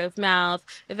 then word of mouth.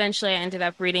 Eventually I ended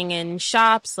up reading in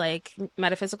shops, like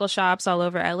metaphysical shops all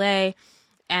over LA.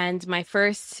 And my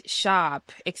first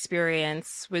shop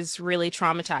experience was really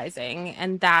traumatizing.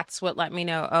 And that's what let me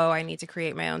know, oh, I need to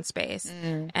create my own space.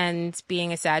 And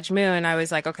being a Sag Moon, I was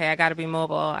like, okay, I got to be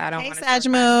mobile. I don't want to. Sag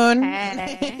Moon.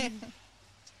 Hey.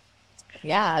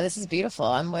 Yeah, this is beautiful.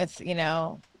 I'm with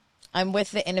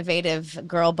the innovative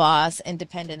girl boss,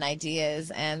 independent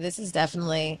ideas. And this is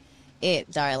definitely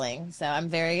it, darling. So I'm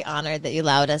very honored that you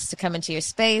allowed us to come into your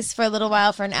space for a little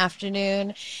while for an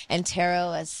afternoon and tarot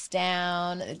us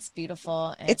down. It's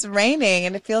beautiful. And it's raining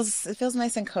and it feels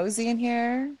nice and cozy in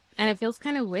here. And it feels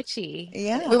kind of witchy.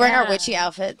 Yeah. We're wearing our witchy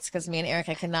outfits because me and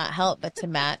Erica cannot help but to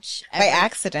match by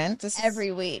accident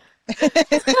every week.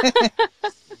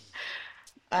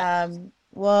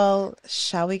 Well,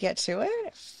 shall we get to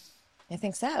it? I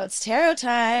think so. It's tarot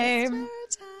time.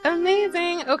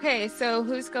 Amazing. Okay, so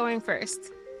who's going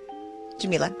first?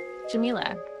 Jamila.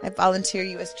 I volunteer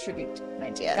you as tribute,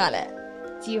 my dear. Got it.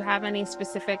 Do you have any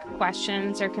specific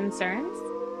questions or concerns?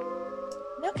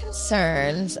 No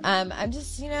concerns. I'm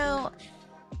just, I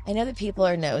know that people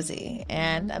are nosy,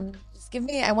 and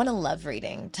I want a love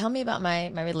reading. Tell me about my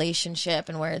relationship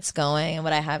and where it's going and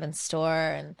what I have in store,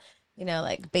 and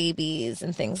like babies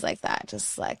and things like that.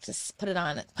 Just put it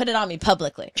on me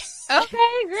publicly. Okay,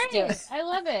 great. I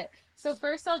love it. So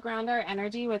first I'll ground our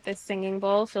energy with this singing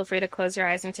bowl. Feel free to close your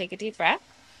eyes and take a deep breath.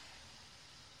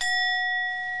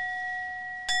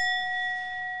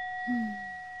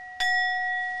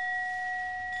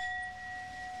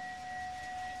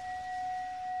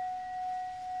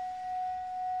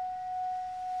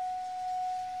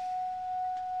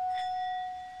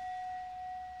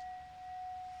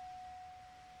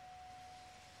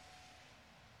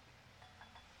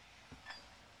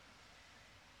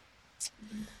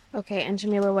 Okay, and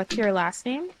Jamila, what's your last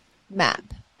name? Mapp.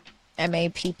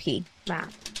 MAPP.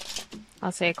 Mapp.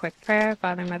 I'll say a quick prayer.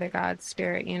 Father, Mother, God,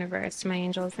 Spirit, Universe, my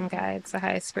angels and guides, the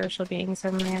highest spiritual beings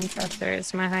of my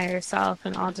ancestors, my higher self,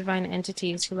 and all divine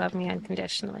entities who love me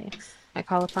unconditionally. I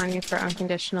call upon you for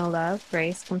unconditional love,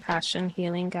 grace, compassion,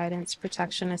 healing, guidance,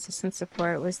 protection, assistance,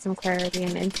 support, wisdom, clarity,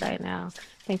 and insight now.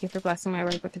 Thank you for blessing my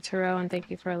work with the tarot, and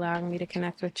thank you for allowing me to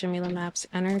connect with Jamila Mapp's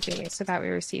energy so that we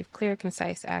receive clear,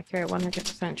 concise, accurate,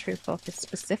 100% truthful,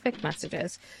 specific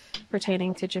messages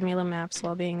pertaining to Jamila Mapp's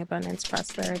well-being, abundance,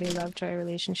 prosperity, love, joy,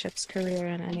 relationships, career,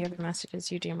 and any other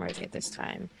messages you deem worthy at this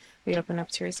time. We open up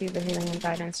to receive the healing and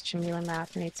guidance Jamila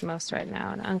Mapp needs most right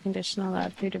now, and unconditional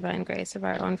love through divine grace of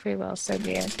our own free will. So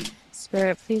be it.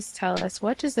 Spirit, please tell us,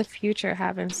 what does the future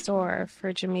have in store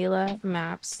for Jamila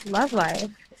Mapp's love life?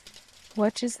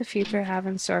 What does the future have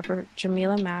in store for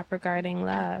Jamila Mapp regarding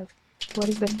love? What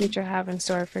does the future have in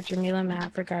store for Jamila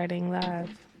Mapp regarding love?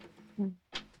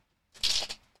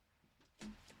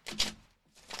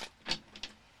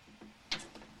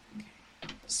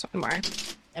 Just one more.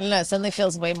 I don't know. It suddenly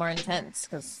feels way more intense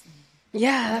because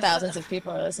thousands of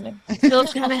people are listening. It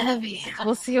feels kind of heavy.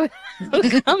 We'll see what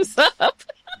comes up.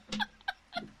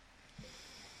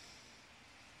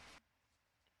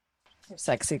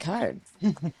 Sexy cards.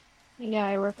 Yeah,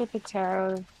 I work with the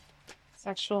tarot,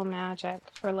 sexual magic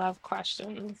for love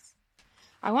questions.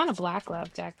 I want a black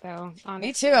love deck though. Honestly.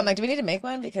 Me too. I'm like, do we need to make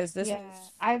one? Because this is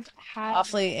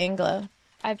awfully Anglo.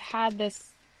 I've had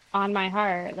this on my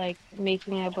heart, like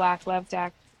making a black love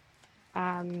deck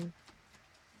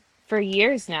for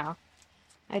years now.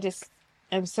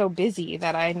 I'm so busy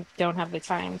that I don't have the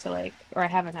time to or I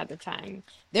haven't had the time.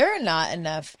 There are not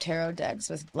enough tarot decks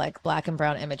with like black and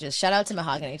brown images. Shout out to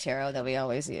Mahogany Tarot that we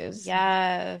always use.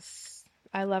 Yes.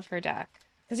 I love her deck.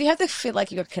 Because you have to feel like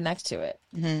you could connect to it.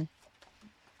 Mm-hmm.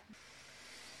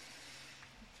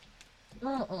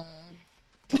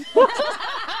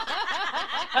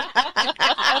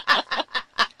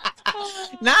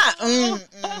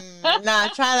 Nah,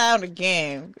 try that out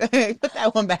again. Put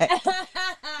that one back.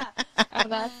 Oh,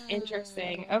 that's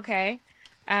interesting. Okay.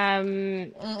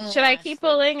 Should I keep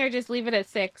pulling or just leave it at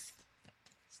 6?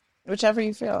 Whichever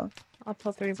you feel. I'll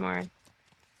pull 3 more.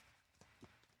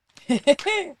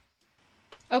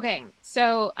 Okay,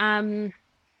 so I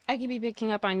could be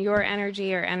picking up on your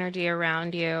energy or energy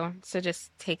around you, so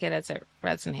just take it as it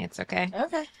resonates, okay?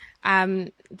 Okay.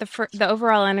 The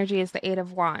overall energy is the 8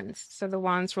 of Wands. So the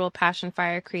Wands rule passion,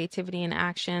 fire, creativity, and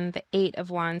action. The 8 of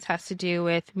Wands has to do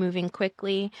with moving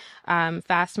quickly,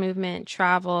 fast movement,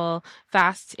 travel,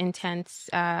 fast, intense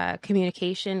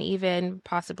communication, even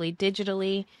possibly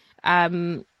digitally,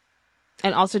 and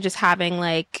also just having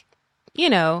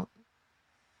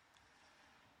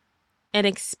an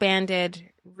expanded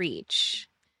reach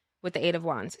with the 8 of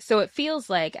Wands. So it feels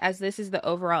like, as this is the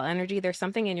overall energy, there's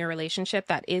something in your relationship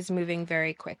that is moving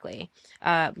very quickly.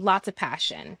 Lots of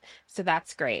passion. So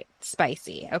that's great.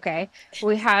 Spicy. Okay.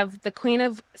 We have the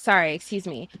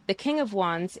the King of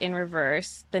Wands in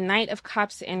reverse, the Knight of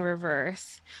Cups in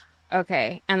reverse.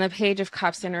 Okay. And the Page of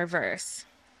Cups in reverse.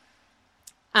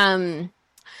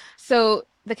 So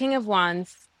the King of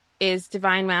Wands is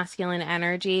divine masculine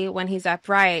energy. When he's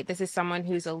upright, this is someone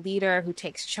who's a leader, who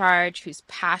takes charge, who's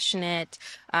passionate,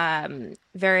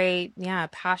 very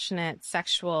passionate,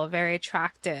 sexual, very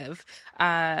attractive,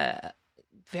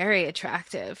 very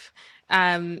attractive.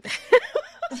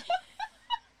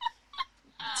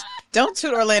 Don't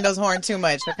toot Orlando's horn too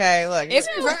much, okay? Look, it's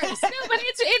reversed. No, but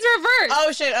it's reversed.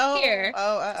 Oh shit! Oh, here.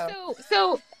 Oh, uh-oh.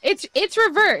 So it's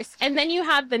reversed, and then you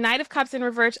have the Knight of Cups in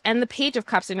reverse and the Page of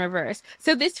Cups in reverse.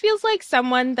 So this feels like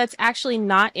someone that's actually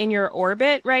not in your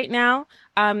orbit right now.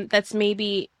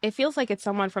 It feels like it's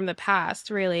someone from the past,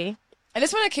 really. I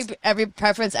just want to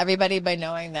preference everybody by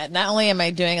knowing that not only am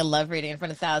I doing a love reading in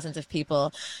front of thousands of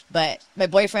people, but my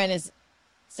boyfriend is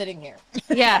sitting here.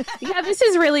 Yeah, this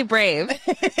is really brave.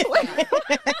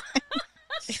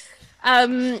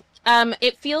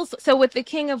 It feels so with the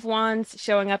King of Wands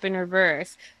showing up in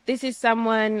reverse. This is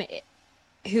someone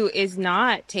who is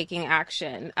not taking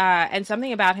action. And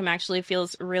something about him actually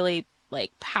feels really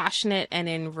like passionate and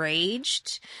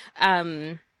enraged.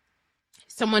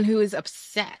 Someone who is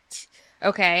upset.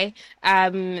 Okay.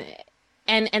 And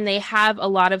they have a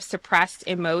lot of suppressed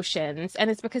emotions. And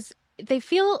it's because they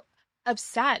feel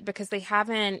upset because they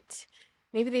haven't,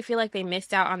 maybe they feel like they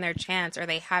missed out on their chance, or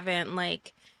they haven't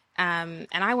like, and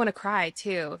I want to cry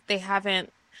too. They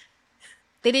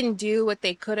didn't do what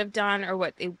they could have done, or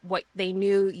what they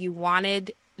knew you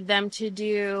wanted them to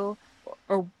do,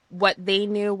 or what they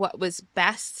knew what was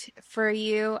best for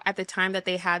you at the time that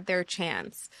they had their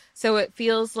chance. So it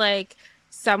feels like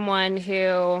someone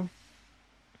who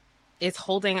is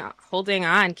holding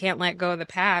on, can't let go of the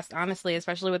past, honestly,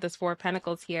 especially with this Four of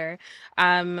Pentacles here.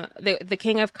 The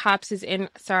King of Cups is in,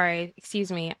 sorry,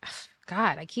 excuse me.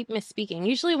 God, I keep misspeaking.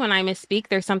 Usually when I misspeak,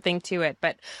 there's something to it,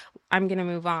 but I'm going to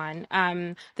move on.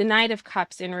 The Knight of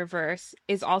Cups in reverse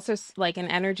is also like an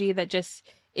energy that just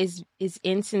is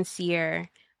insincere.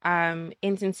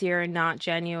 Insincere and not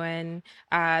genuine.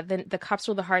 The cups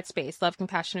rule the heart space: love,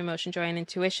 compassion, emotion, joy, and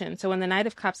intuition. So when the Knight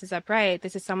of Cups is upright,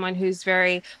 this is someone who's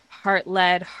very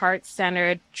heart-led,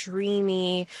 heart-centered,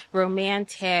 dreamy,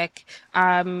 romantic,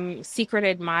 secret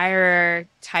admirer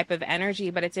type of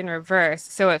energy, but it's in reverse.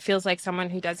 So it feels like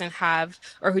someone who doesn't have,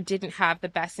 or who didn't have, the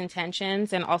best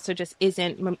intentions, and also just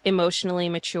isn't emotionally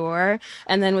mature.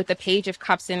 And then with the Page of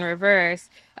Cups in reverse,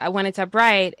 when it's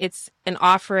upright, it's an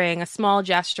offering, a small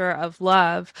gesture of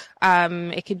love.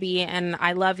 It could be an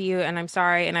I love you and I'm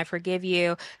sorry and I forgive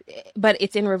you, but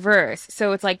it's in reverse.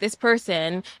 So it's like this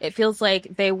person, it feels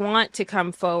like they want to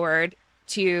come forward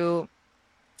to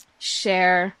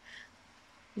share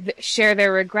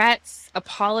their regrets,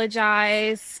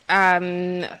 apologize,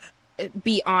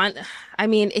 be on. I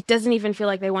mean, it doesn't even feel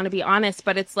like they want to be honest,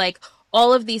 but it's like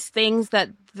all of these things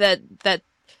that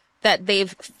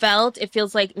they've felt. It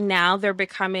feels like now they're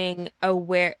becoming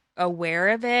aware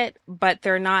of it, but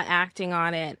they're not acting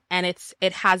on it, and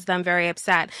it has them very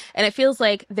upset. And it feels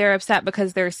like they're upset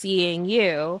because they're seeing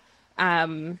you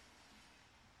move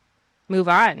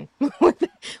on with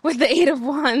the Eight of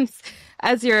Wands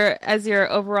as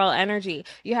your overall energy.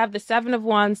 You have the Seven of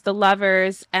Wands, the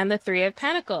Lovers, and the Three of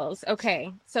Pentacles.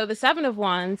 Okay, so the Seven of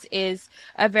Wands is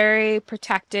a very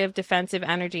protective, defensive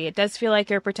energy. It does feel like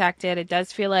you're protected. It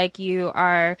does feel like you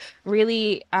are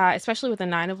really, especially with the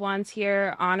Nine of Wands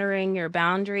here, honoring your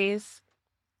boundaries.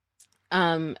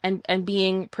 And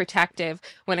being protective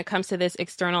when it comes to this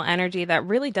external energy that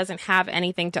really doesn't have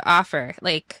anything to offer.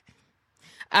 Like,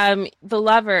 the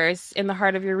Lovers in the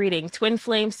heart of your reading, twin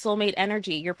flame soulmate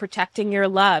energy. You're protecting your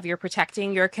love. You're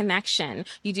protecting your connection.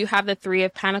 You do have the Three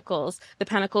of Pentacles. The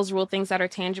Pentacles rule things that are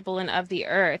tangible and of the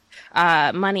earth.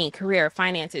 Money, career,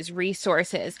 finances,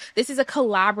 resources. This is a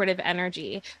collaborative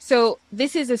energy. So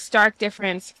this is a stark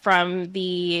difference from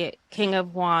the King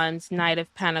of Wands, Knight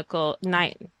of Cups,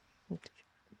 Knight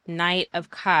of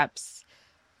Cups,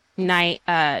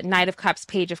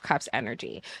 Page of Cups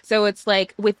energy. So it's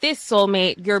like with this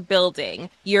soulmate, you're building,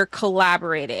 you're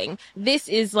collaborating. This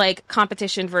is like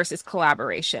competition versus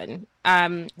collaboration.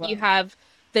 Wow. You have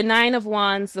the Nine of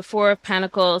Wands, the Four of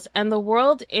Pentacles, and the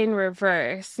World in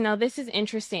reverse. Now this is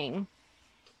interesting.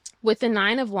 With the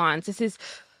Nine of Wands, this is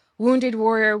wounded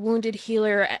warrior, wounded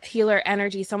healer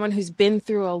energy, someone who's been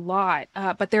through a lot,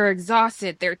 but they're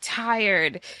exhausted, they're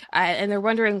tired, and they're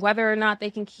wondering whether or not they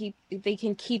can keep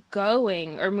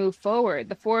going or move forward.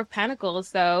 The Four of Pentacles,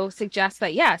 though, suggests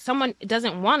that, yeah, someone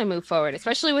doesn't want to move forward,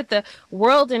 especially with the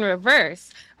World in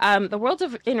reverse. The World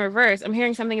in reverse, I'm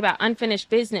hearing something about unfinished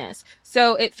business.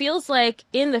 So it feels like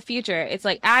in the future, it's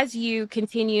like as you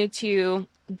continue to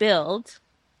build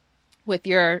with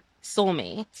your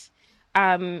soulmate,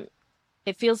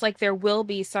 it feels like there will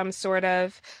be some sort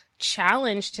of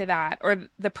challenge to that, or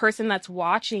the person that's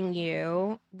watching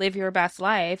you live your best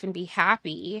life and be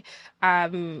happy.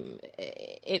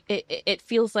 It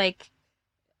feels like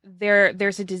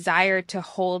there's a desire to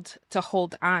hold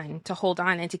on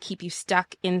and to keep you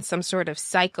stuck in some sort of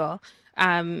cycle.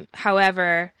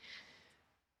 However,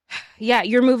 yeah,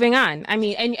 you're moving on. I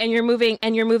mean, and you're moving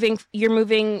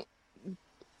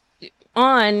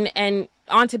on and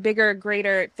onto bigger,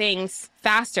 greater things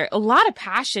faster. A lot of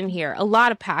passion here. A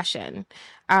lot of passion.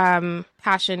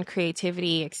 Passion,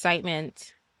 creativity,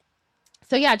 excitement.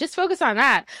 So yeah, just focus on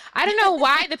that. I don't know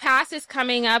why the past is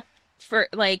coming up for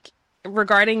like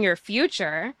regarding your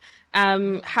future.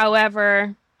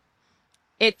 However,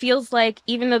 it feels like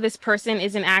even though this person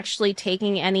isn't actually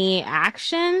taking any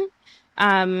action,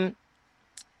 it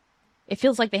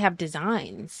feels like they have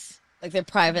designs. like they're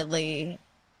privately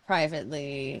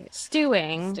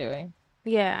Stewing. doing.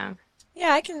 Yeah.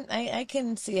 Yeah, I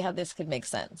can see how this could make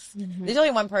sense. There's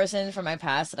only one person from my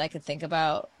past that I could think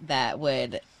about that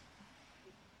would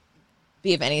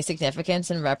be of any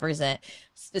significance and represent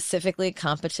specifically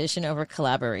competition over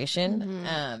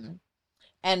collaboration.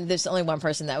 And there's only one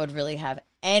person that would really have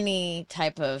any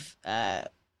type of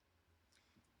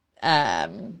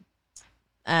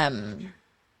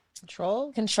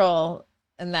control,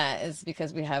 and that is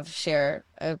because we share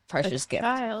a precious gift.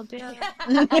 Child, yeah.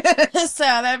 So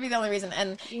that'd be the only reason.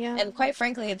 And Yeah. and quite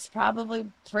frankly, it's probably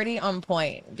pretty on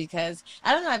point because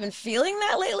I don't know, I've been feeling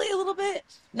that lately a little bit.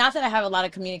 Not that I have a lot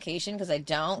of communication because I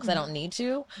don't need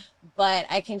to, but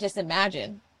I can just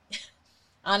imagine.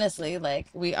 Honestly, like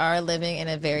we are living in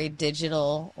a very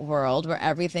digital world where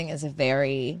everything is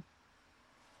very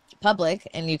public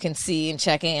and you can see and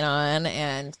check in on,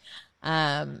 and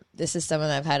this is someone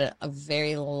I've had a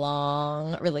very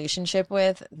long relationship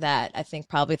with that I think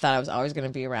probably thought I was always going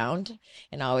to be around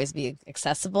and always be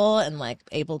accessible and like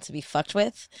able to be fucked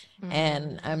with.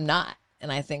 And I'm not.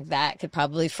 And I think that could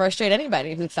probably frustrate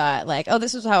anybody who thought like, oh,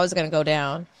 this is how it was going to go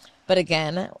down. But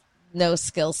again, no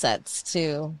skill sets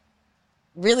to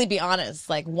really be honest,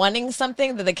 like wanting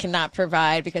something that they cannot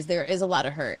provide because there is a lot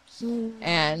of hurt.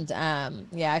 And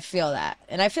yeah, I feel that.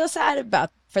 And I feel sad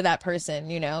for that person,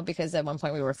 you know, because at one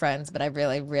point we were friends, but I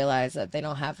really realized that they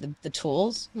don't have the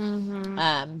tools.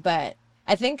 But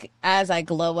I think as I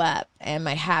glow up and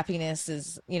my happiness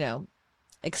is, you know,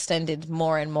 extended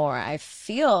more and more, I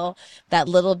feel that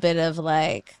little bit of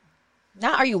like,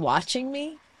 not are you watching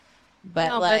me? But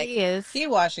No, like, but he is. He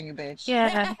watching you, bitch.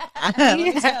 Yeah. Let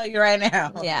me tell you right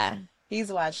now. yeah,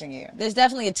 He's watching you. there's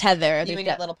definitely a tether. Even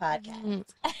your little podcast.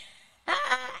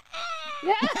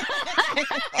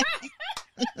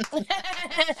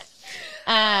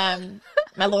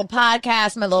 My little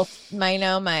podcast,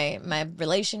 my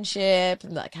relationship,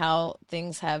 like how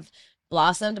things have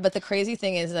blossomed. But the crazy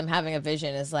thing is I'm having a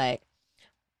vision is like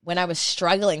when I was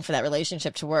struggling for that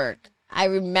relationship to work, I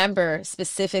remember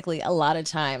specifically a lot of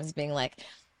times being like,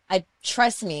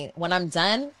 trust me, when I'm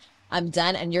done,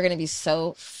 and you're going to be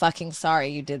so fucking sorry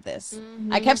you did this.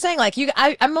 I kept saying like,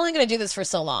 I'm only going to do this for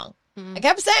so long. I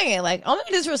kept saying it like, I'm going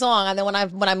to do this for so long. And then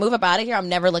when I move up out of here, I'm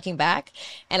never looking back.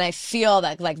 And I feel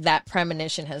that like that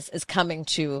premonition is coming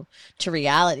to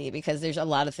reality because there's a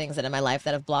lot of things that in my life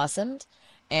that have blossomed,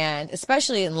 and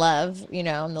especially in love, you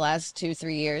know, in the last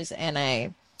 2-3 years. And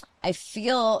I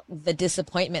feel the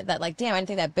disappointment that like, damn, I didn't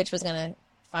think that bitch was going to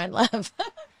find love.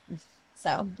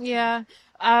 So, Yeah.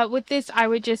 With this, I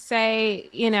would just say,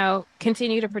 you know,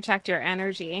 continue to protect your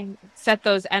energy, set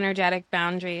those energetic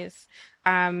boundaries.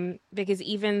 Because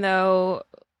even though,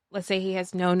 let's say he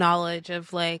has no knowledge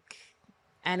of like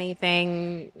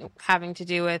anything having to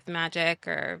do with magic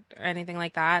or anything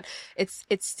like that, it's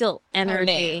still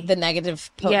energy. the negative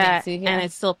potency. Yeah, and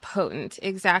it's still potent.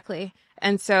 Exactly.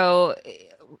 And so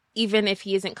even if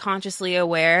he isn't consciously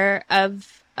aware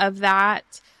of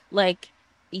that, like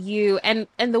you and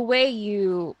the way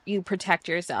you protect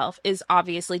yourself is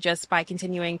obviously just by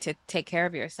continuing to take care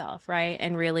of yourself, right?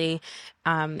 And really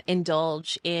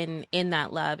indulge in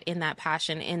that love, in that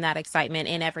passion, in that excitement,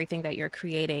 in everything that you're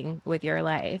creating with your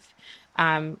life,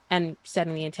 and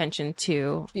setting the intention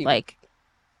to like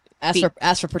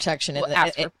ask for protection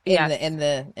as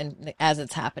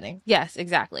it's happening. Yes,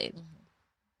 exactly.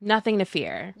 Nothing to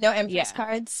fear. No Empress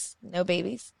cards, no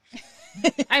babies.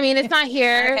 I mean, it's not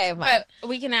here, Okay, but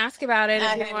we can ask about it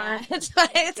if you want. It's fine.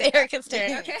 It's Erica's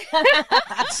turn. Okay.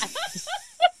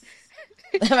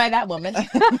 Am I that woman?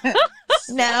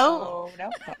 No. Oh, no.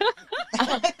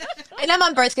 And I'm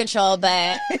on birth control,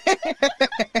 but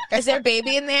is there a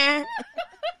baby in there?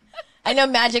 I know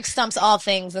magic stumps all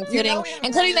things, including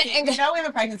we have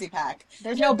a pregnancy pack.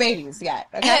 There's no babies yet.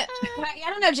 Okay. I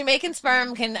don't know. Jamaican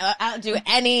sperm can outdo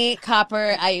any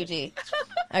copper IUD.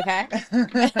 Okay.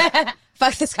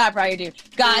 Fuck this copper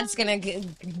IUD. God's gonna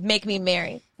make me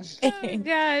marry.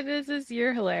 Yeah,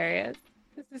 you're hilarious.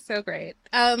 This is so great.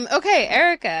 Okay,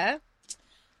 Erica.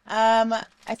 I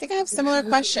think I have a similar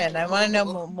question. I want to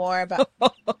know more about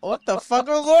what the fuck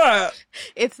is that?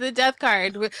 It's the death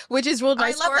card, which is ruled by I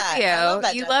love Scorpio. that. I love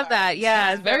that You death love card. that,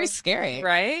 yeah. It's very scary.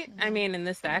 Right? I mean, in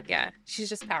this deck, yeah. She's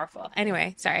just powerful.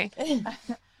 Anyway, sorry.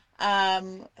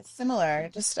 Similar.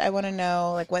 Just I want to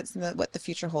know like what the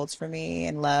future holds for me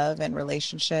in love and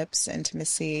relationships,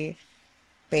 intimacy,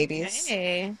 babies.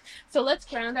 Hey. So let's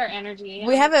ground our energy.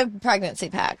 We have a pregnancy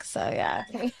pack, so yeah.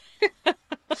 Can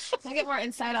I get more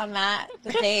insight on that?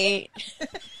 The date,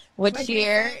 which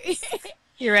year?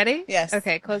 You ready? Yes.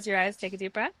 Okay, close your eyes. Take a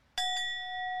deep breath.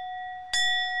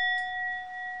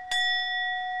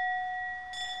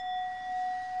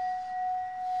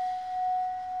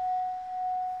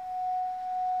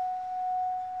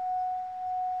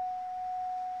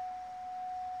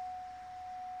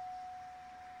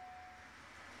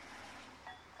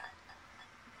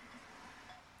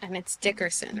 And it's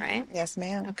Dickerson, right? Yes,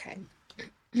 ma'am. Okay.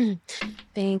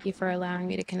 Thank you for allowing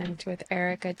me to connect with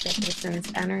Erica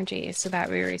Dickerson's energy so that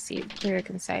we receive clear,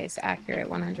 concise, accurate,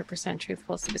 100%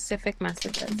 truthful, specific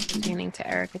messages pertaining to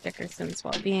Erica Dickerson's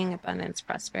well-being, abundance,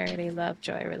 prosperity, love,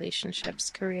 joy, relationships,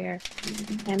 career,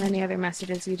 and any other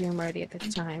messages you deem worthy at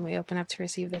this time. We open up to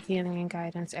receive the healing and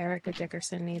guidance Erica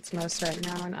Dickerson needs most right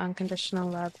now, and unconditional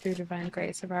love through divine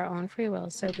grace of our own free will,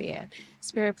 so be it.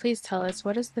 Spirit, please tell us,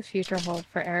 what does the future hold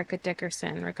for Erica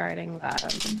Dickerson regarding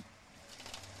love?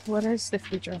 What does the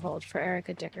future hold for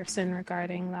Erica Dickerson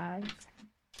regarding love?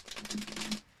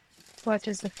 What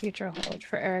does the future hold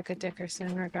for Erica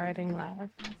Dickerson regarding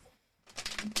love?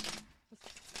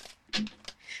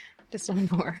 Just one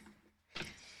more.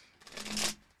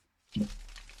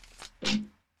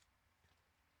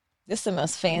 This is the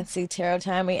most fancy tarot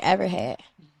time we ever had.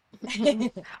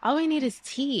 All we need is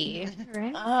tea,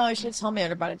 right? Oh, you should have told me I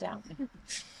would have brought it down.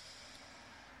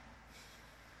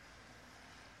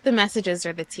 The messages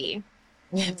are the tea,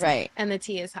 Right. and the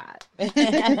tea is hot.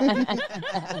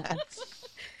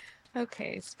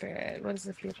 Okay, Spirit, what does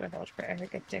the future hold for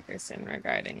Erica Dickerson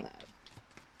regarding love?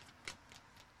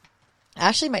 I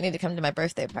actually might need to come to my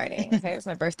birthday party. Okay, it's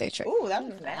my birthday trip. Ooh, that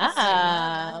was nice.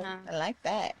 Ah, I like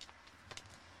that.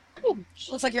 Ooh,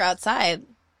 looks like you're outside,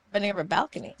 bending over a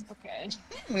balcony. okay.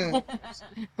 Mm.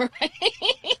 Right?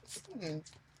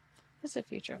 What's the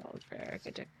future hold for Erica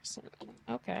Dickerson?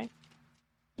 Okay.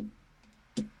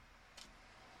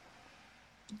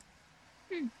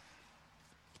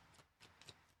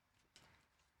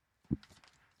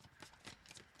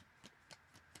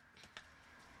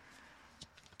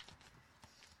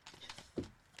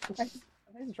 Why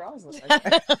his drawers look like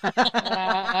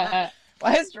that?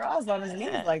 Why his drawers on his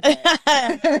knees like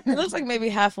that? It looks like maybe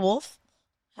half wolf,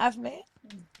 half man.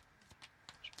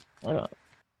 Hold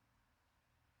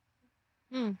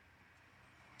on.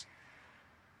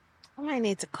 I might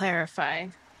need to clarify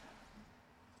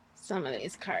some of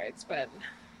these cards, but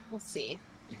we'll see.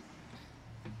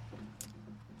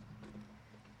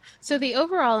 So the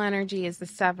overall energy is the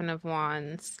Seven of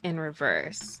Wands in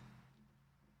reverse.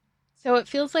 So it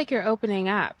feels like you're opening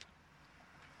up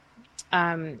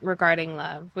regarding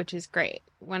love, which is great.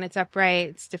 When it's upright,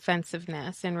 it's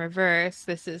defensiveness. In reverse,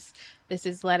 this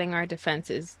is letting our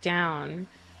defenses down.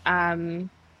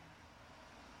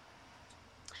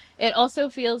 It also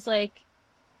feels like,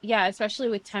 yeah, especially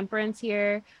with Temperance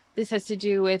here, this has to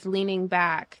do with leaning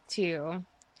back too.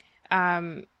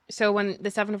 So when the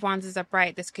Seven of Wands is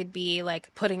upright, this could be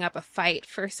like putting up a fight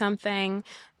for something.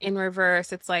 In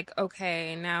reverse, it's like,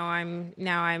 okay, now I'm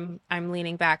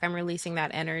leaning back. I'm releasing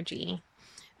that energy.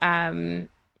 Maybe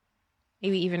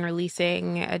even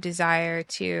releasing a desire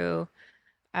to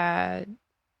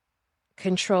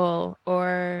control,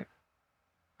 or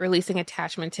releasing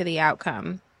attachment to the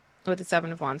outcome with the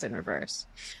Seven of Wands in reverse.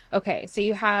 Okay, so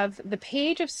you have the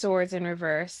Page of Swords in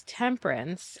reverse,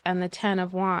 Temperance, and the Ten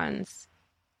of Wands.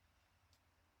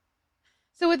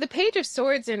 So with the Page of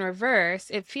Swords in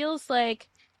reverse, it feels like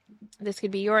this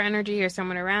could be your energy or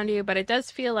someone around you, but it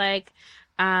does feel like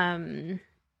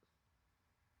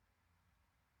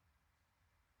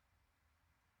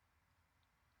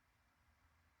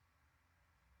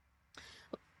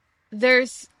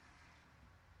there's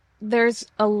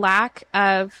a lack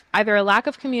of, either a lack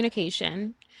of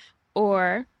communication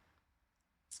or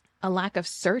a lack of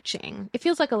searching. It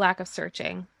feels like a lack of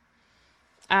searching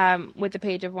with the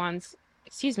Page of Wands.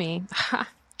 Excuse me.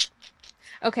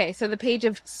 Okay, so the Page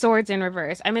of Swords in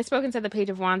reverse. I misspoke and said the Page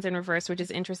of Wands in reverse, which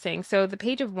is interesting. So the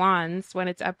Page of Wands, when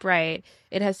it's upright,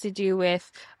 it has to do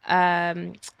with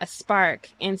a spark,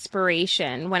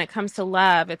 inspiration. When it comes to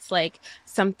love, it's like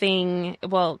something,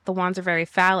 well, the wands are very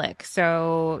phallic.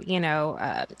 So, you know,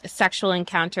 a sexual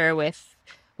encounter with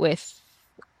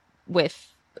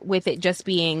it just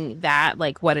being that,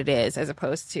 like, what it is, as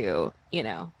opposed to, you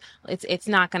know, it's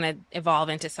not going to evolve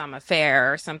into some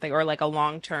affair or something, or like a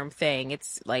long-term thing.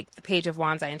 It's like the Page of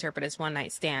Wands I interpret as one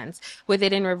night stands. With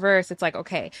it in reverse, it's like,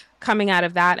 okay, coming out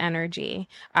of that energy,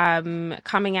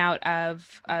 coming out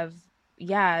of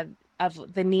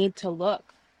the need to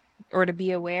look, or to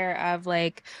be aware of,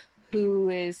 like,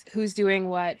 who's doing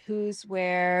what, who's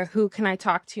where, who can I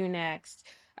talk to next.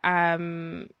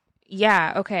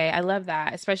 Yeah, okay, I love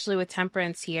that, especially with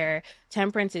Temperance here.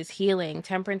 Temperance is healing.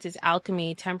 Temperance is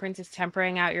alchemy. Temperance is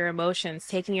tempering out your emotions,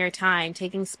 taking your time,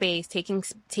 taking space,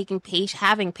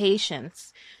 having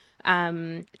patience,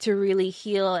 to really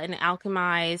heal and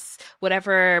alchemize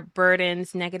whatever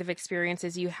burdens, negative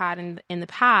experiences you had in the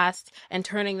past, and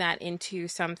turning that into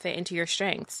something, into your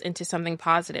strengths, into something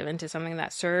positive, into something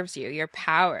that serves you, your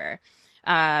power.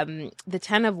 The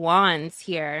Ten of Wands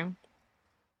here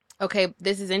Okay,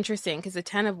 this is interesting because the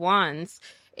Ten of Wands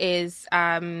is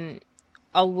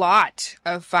a lot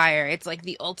of fire. It's like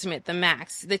the ultimate, the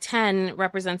max. The 10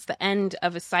 represents the end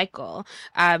of a cycle.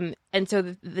 And so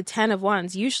the 10 of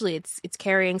Wands, usually it's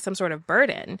carrying some sort of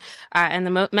burden. And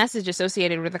the message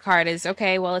associated with the card is,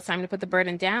 okay, well, it's time to put the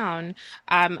burden down.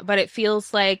 But it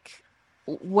feels like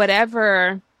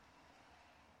whatever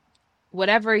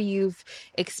you've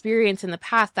experienced in the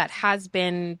past that has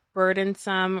been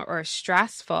burdensome or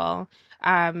stressful,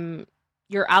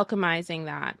 you're alchemizing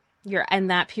that. And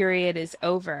that period is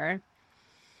over.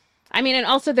 I mean, and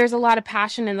also there's a lot of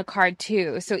passion in the card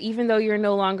too. So even though you're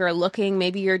no longer looking,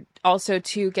 maybe you're also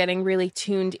too getting really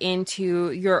tuned into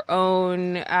your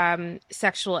own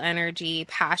sexual energy,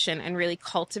 passion, and really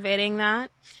cultivating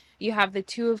that. You have the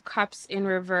Two of Cups in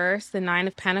reverse, the Nine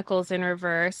of Pentacles in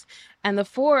reverse, and the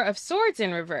Four of Swords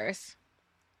in reverse.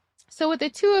 So with the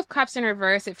Two of Cups in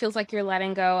reverse, it feels like you're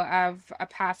letting go of a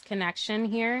past connection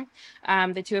here.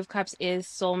 The Two of Cups is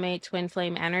soulmate, twin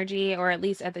flame energy, or at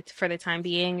least for the time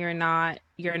being, you're not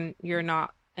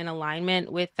in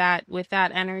alignment with that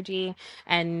energy,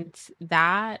 and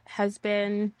that has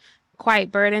been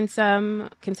quite burdensome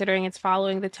considering it's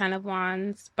following the Ten of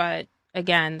Wands. But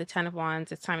again, the Ten of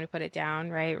Wands, it's time to put it down,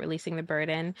 right? Releasing the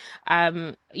burden.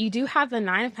 You do have the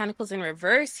Nine of Pentacles in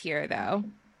reverse here, though.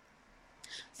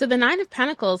 So the Nine of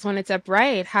Pentacles, when it's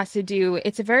upright,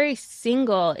 it's a very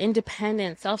single,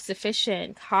 independent,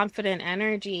 self-sufficient, confident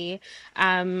energy.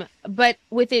 But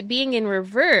with it being in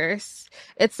reverse,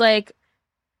 it's like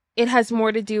it has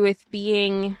more to do with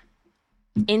being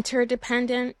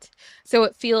interdependent. So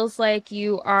it feels like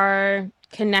you are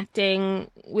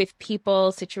connecting with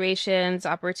people, situations,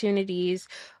 opportunities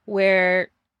where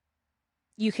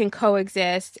you can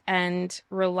coexist and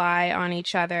rely on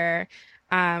each other.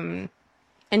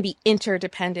 And be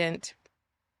interdependent,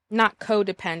 not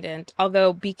codependent,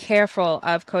 although be careful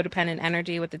of codependent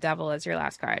energy with the Devil as your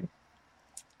last card.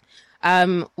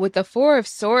 With the Four of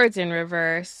Swords in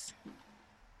reverse,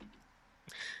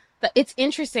 it's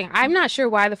interesting. I'm not sure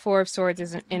why the Four of Swords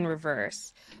isn't in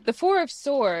reverse. The Four of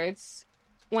Swords,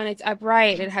 when it's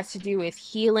upright, it has to do with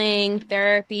healing,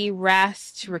 therapy,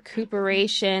 rest,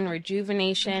 recuperation,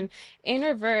 rejuvenation. In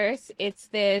reverse, it's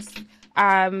this...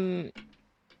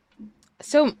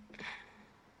 So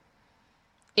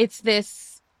it's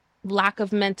this lack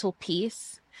of mental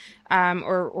peace,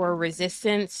 or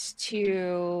resistance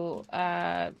to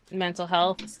mental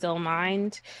health, still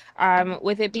mind.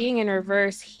 With it being in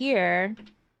reverse here,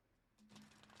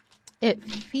 it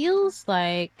feels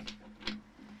like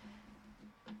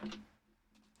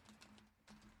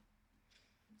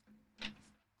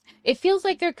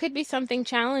there could be something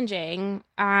challenging.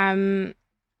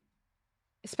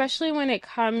 Especially when it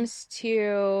comes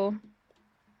to,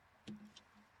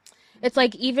 it's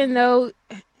like even though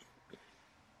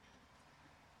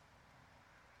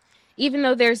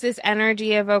there's this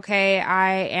energy of, okay,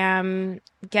 I am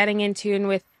getting in tune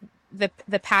with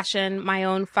the passion, my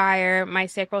own fire, my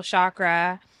sacral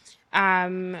chakra,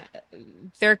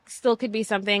 there still could be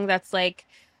something that's like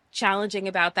challenging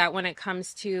about that when it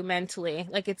comes to mentally.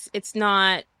 Like it's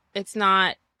not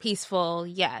peaceful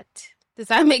yet. Does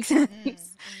that make sense? Mm-hmm.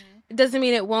 It doesn't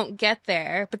mean it won't get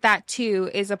there, but that too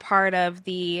is a part of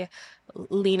the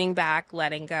leaning back,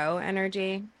 letting go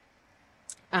energy.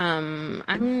 I'm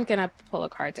gonna pull a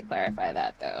card to clarify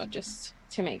that though, just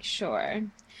to make sure.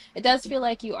 It does feel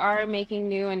like you are making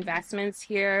new investments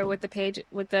here with the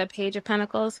Page of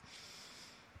Pentacles.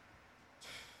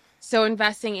 So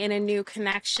investing in a new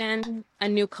connection, a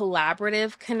new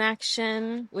collaborative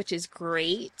connection, which is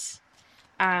great.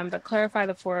 But clarify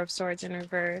the Four of Swords in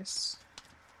reverse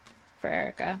for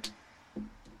Erica.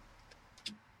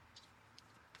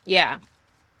 Yeah.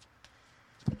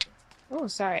 Oh,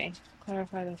 sorry.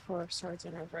 Clarify the Four of Swords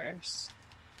in reverse.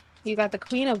 You got the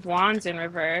Queen of Wands in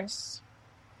reverse.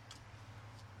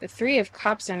 The Three of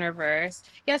Cups in reverse.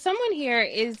 Yeah, someone here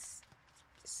is...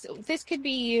 This could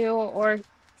be you or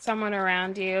someone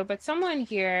around you, but someone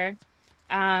here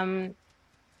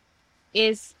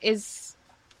is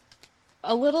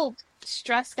a little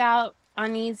stressed out,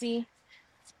 uneasy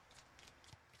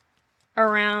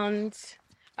around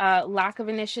lack of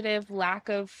initiative, lack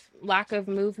of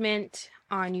movement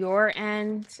on your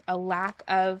end, a lack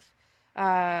of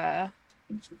a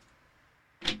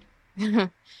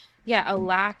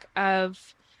lack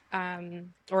of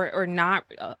or not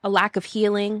a lack of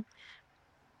healing,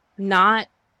 not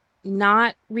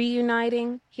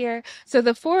reuniting here. So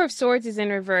the Four of Swords is in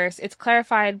reverse. It's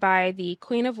clarified by the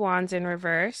Queen of Wands in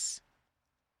reverse.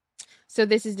 So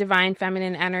this is divine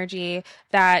feminine energy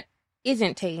that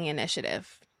isn't taking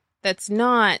initiative. That's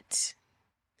not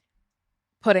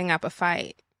putting up a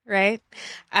fight, right?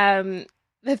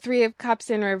 The Three of Cups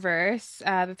in reverse,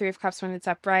 the Three of Cups when it's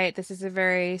upright, this is a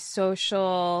very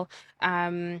social,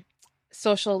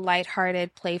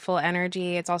 lighthearted, playful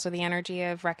energy. It's also the energy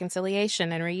of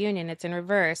reconciliation and reunion. It's in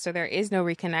reverse. So there is no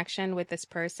reconnection with this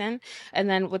person. And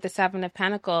then with the Seven of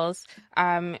Pentacles,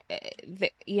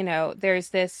 there's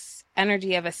this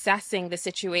energy of assessing the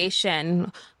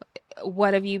situation.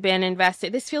 What have you been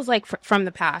invested? This feels like from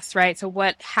the past, right? So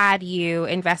what had you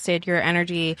invested your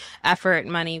energy, effort,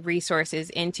 money, resources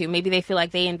into? Maybe they feel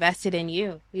like they invested in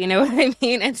you. You know what I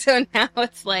mean? And so now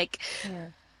it's like... Yeah.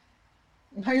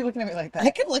 Why are you looking at me like that?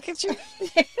 I can look at you.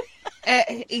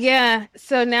 Yeah.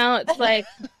 So now it's like,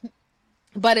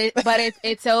 but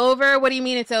it's over. What do you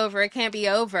mean it's over? It can't be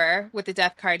over with the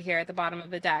Death card here at the bottom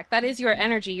of the deck. That is your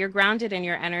energy. You're grounded in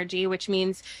your energy, which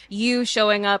means you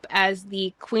showing up as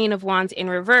the Queen of Wands in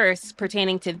reverse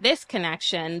pertaining to this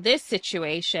connection, this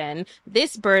situation,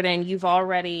 this burden you've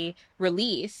already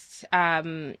released.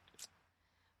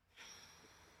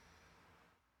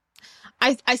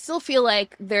 I still feel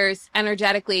like there's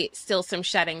energetically still some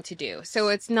shedding to do. So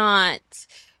it's not,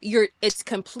 it's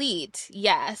complete,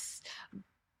 yes.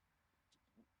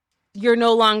 You're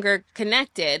no longer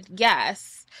connected,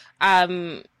 yes. But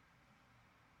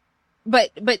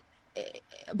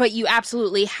you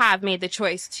absolutely have made the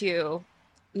choice to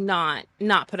not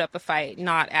put up a fight,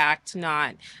 not act,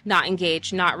 not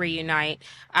engage, not reunite.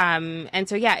 And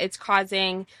so, yeah, it's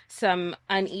causing some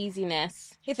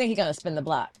uneasiness. You think he's going to spin the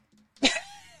block.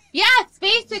 Yes,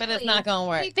 basically. But it's not going to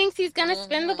work. He thinks he's going to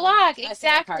spin the block.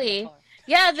 Exactly.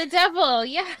 Yeah, the devil.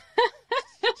 Yeah.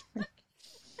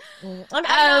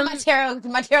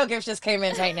 My tarot gift just came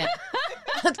in right now.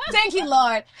 Thank you,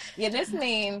 Lord. Yeah, this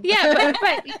means. Yeah,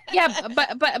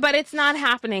 but it's not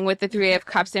happening with the Three of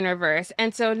Cups in reverse.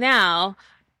 And so now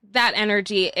that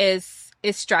energy is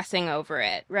stressing over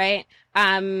it, right?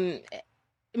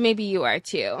 Maybe you are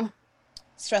too.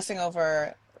 Stressing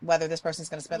over whether this person's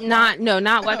going to spin the block?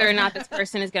 Not whether or not this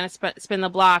person is going to spin the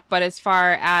block, but as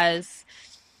far as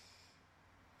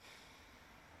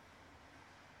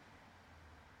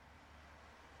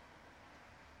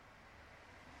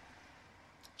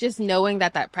just knowing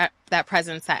that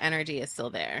presence, that energy is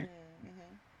still there.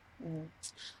 Mm-hmm. Mm-hmm.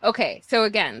 Okay, so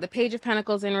again, the Page of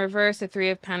Pentacles in reverse, the Three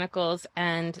of Pentacles,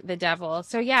 and the Devil.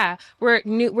 So yeah,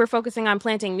 we're focusing on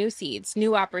planting new seeds,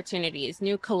 new opportunities,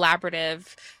 new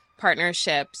collaborative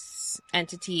partnerships,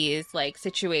 entities, like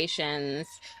situations.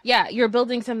 Yeah, you're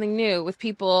building something new with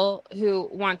people who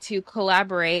want to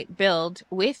collaborate, build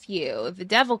with you. The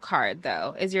Devil card,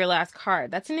 though, is your last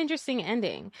card. That's an interesting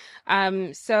ending.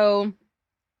 So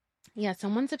yeah,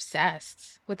 someone's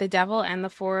obsessed with the Devil and the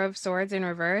Four of Swords in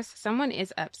reverse. Someone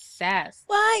is obsessed.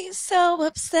 Why are you so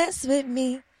obsessed with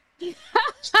me?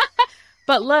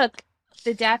 But look,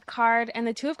 the Death card and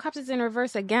the Two of Cups is in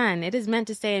reverse again. It is meant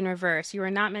to stay in reverse. You are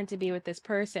not meant to be with this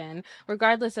person,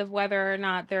 regardless of whether or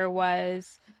not there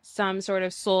was some sort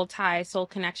of soul tie, soul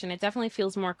connection. It definitely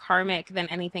feels more karmic than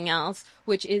anything else,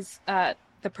 which is the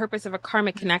purpose of a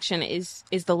karmic connection is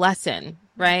the lesson,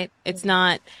 right? It's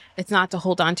not to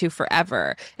hold on to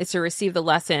forever. It's to receive the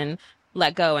lesson,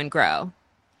 let go, and grow.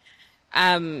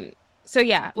 So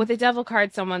yeah, with the Devil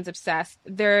card, someone's obsessed.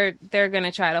 They're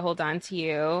gonna try to hold on to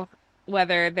you.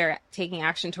 Whether they're taking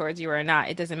action towards you or not,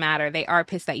 it doesn't matter. They are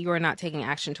pissed that you are not taking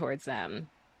action towards them.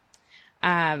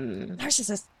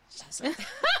 Narcissist.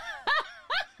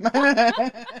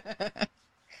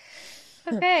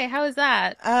 Okay, how is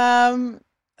that?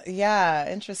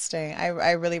 Yeah, interesting.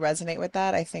 I really resonate with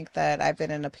that. I think that I've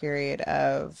been in a period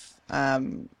of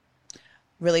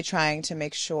really trying to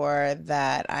make sure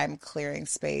that I'm clearing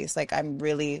space. Like I'm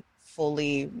really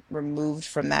fully removed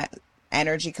from that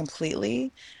energy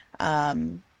completely.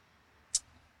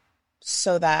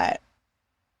 So that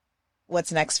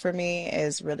what's next for me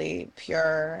is really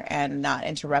pure and not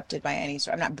interrupted by any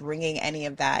sort. I'm not bringing any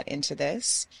of that into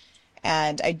this.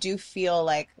 And I do feel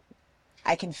like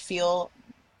I can feel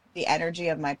the energy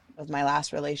of my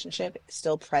last relationship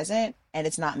still present, and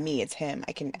it's not me, it's him.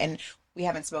 And we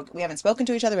haven't spoken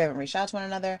to each other, we haven't reached out to one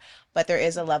another, but there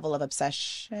is a level of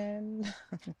obsession.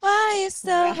 Why are you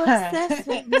so obsessed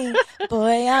with me?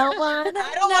 Boy, I don't want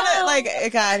to,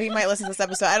 God, he might listen to this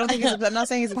episode. I don't think I'm not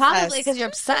saying he's obsessed. Probably because you're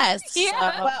obsessed.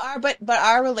 Yeah. So. But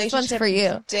our relationship for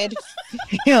you.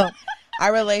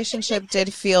 Our relationship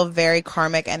did feel very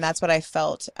karmic, and that's what I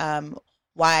felt.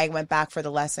 Why I went back for the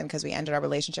lesson, because we ended our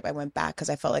relationship. I went back because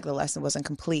I felt like the lesson wasn't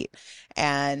complete.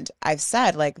 And I've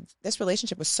said, like, this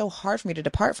relationship was so hard for me to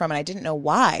depart from, and I didn't know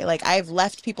why. Like, I've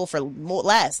left people for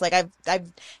less. Like, I've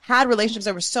had relationships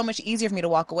that were so much easier for me to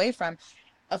walk away from.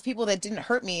 of people that didn't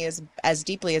hurt me as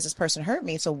deeply as this person hurt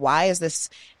me. So why does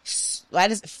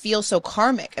it feel so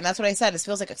karmic? And that's what I said. It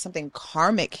feels like it's something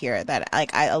karmic here, that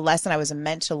like a lesson I was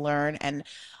meant to learn, and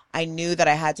I knew that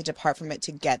I had to depart from it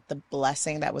to get the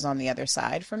blessing that was on the other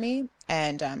side for me.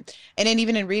 And then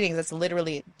even in readings, that's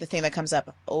literally the thing that comes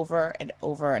up over and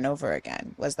over and over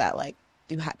again, was that like,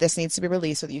 this needs to be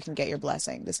released so that you can get your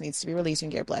blessing. This needs to be released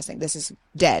and get your blessing. This is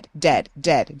dead, dead,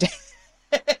 dead, dead.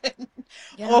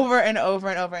 Yeah. Over and over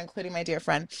and over, including my dear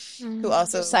friend, who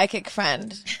also psychic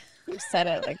friend, who said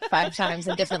it like 5 times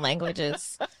in different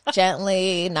languages,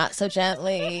 gently, not so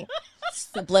gently,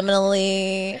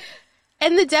 subliminally,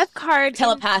 and the death card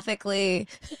telepathically.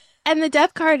 And the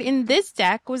death card in this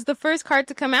deck was the first card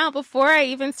to come out before I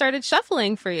even started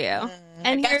shuffling for you.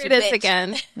 And here it is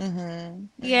again. Mm-hmm.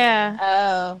 Yeah.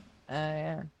 Oh,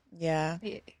 yeah. Yeah.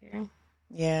 Yeah.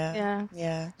 Yeah.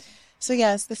 Yeah. So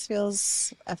yes, this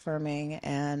feels affirming,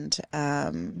 and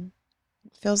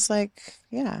feels like,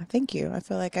 yeah, thank you. I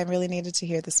feel like I really needed to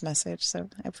hear this message, so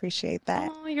I appreciate that.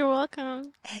 Oh, you're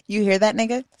welcome. You hear that,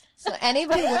 nigga? So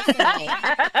anybody listening,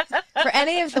 for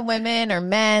any of the women or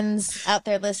men's out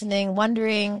there listening,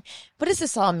 wondering, what does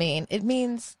this all mean? It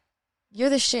means you're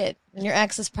the shit, and your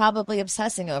ex is probably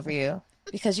obsessing over you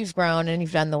because you've grown and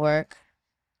you've done the work.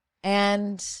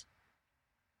 And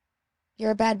you're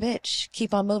a bad bitch.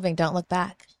 Keep on moving. Don't look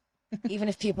back. Even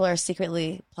if people are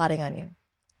secretly plotting on you.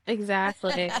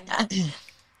 Exactly.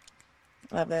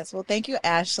 Love this. Well, thank you,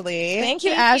 Ashley. Thank you,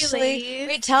 Ashley.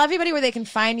 Wait, tell everybody where they can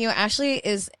find you. Ashley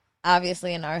is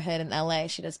obviously in our hood in LA.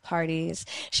 She does parties.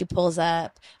 She pulls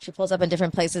up in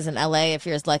different places in LA. If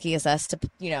you're as lucky as us to,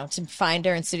 to find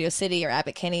her in Studio City or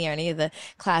Abbot Kinney or any of the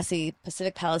classy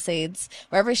Pacific Palisades,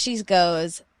 wherever she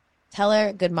goes, tell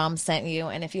her Good Mom sent you.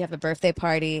 And if you have a birthday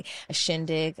party, a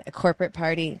shindig, a corporate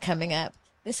party coming up,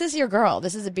 this is your girl.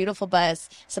 This is a beautiful buzz.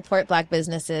 Support Black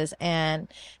businesses and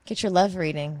get your love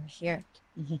reading here.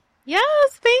 Mm-hmm.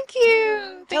 Yes, thank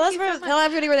you. Tell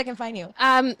everybody where they can find you.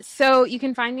 So you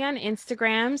can find me on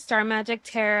Instagram, Star Magic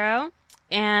Tarot,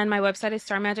 and my website is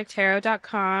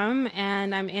starmagictarot.com.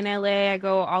 And I'm in LA. I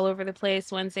go all over the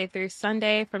place Wednesday through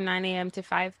Sunday from 9 a.m. to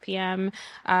 5 p.m.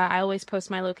 I always post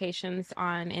my locations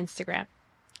on Instagram.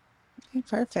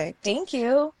 Perfect. Thank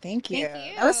you. Thank you.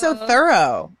 That was so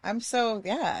thorough.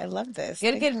 I love this.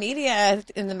 You had good media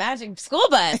in the Magic School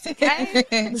Bus, okay?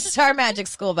 The Star Magic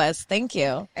School Bus. Thank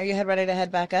you. Are you ready to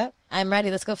head back up? I'm ready.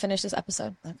 Let's go finish this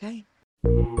episode. Okay.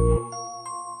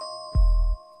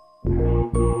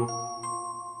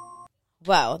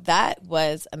 Wow, that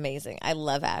was amazing. I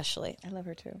love Ashley. I love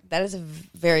her too. That is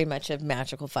very much a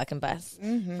magical fucking bus.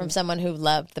 Mm-hmm. From someone who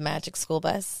loved the Magic School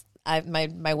Bus.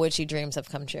 My witchy dreams have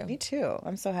come true. Me too.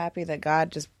 I'm so happy that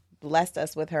God just blessed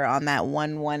us with her on that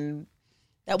one day.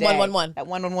 That 111. That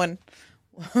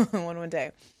 111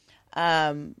 day.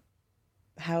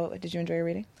 How did you enjoy your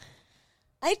reading?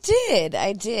 I did.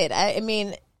 I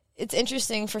mean, it's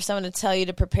interesting for someone to tell you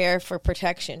to prepare for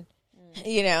protection,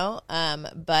 but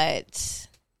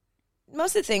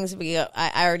most of the things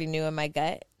I already knew in my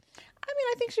gut. I mean,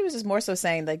 I think she was just more so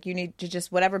saying, like, you need to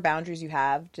just, whatever boundaries you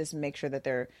have, just make sure that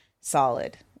they're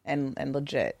solid and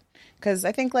legit. Because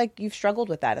I think, like, you've struggled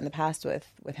with that in the past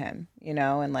with him,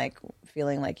 and, like,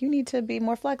 feeling like you need to be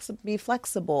more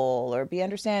flexible or be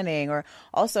understanding. Or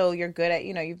also you're good at,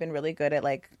 you've been really good at,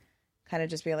 like, kind of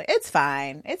just being like, it's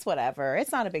fine. It's whatever.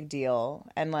 It's not a big deal.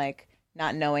 And, like,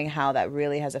 not knowing how that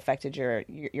really has affected your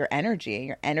energy,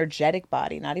 your energetic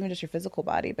body, not even just your physical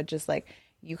body, but just, like,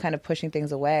 you kind of pushing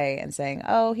things away and saying,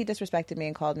 oh, he disrespected me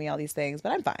and called me all these things,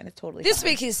 but I'm fine. It's totally This fine.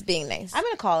 week he's being nice. I'm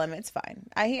going to call him. It's fine.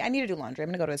 I need to do laundry. I'm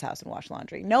going to go to his house and wash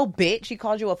laundry. No, bitch. He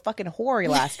called you a fucking whore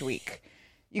last week.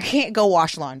 You can't go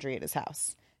wash laundry at his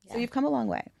house. Yeah. So you've come a long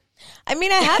way. I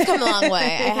mean, I have come a long way.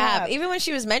 I have. Even when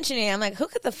she was mentioning it, I'm like, who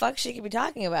could the fuck she could be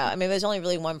talking about? I mean, there's only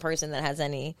really one person that has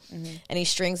any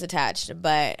strings attached,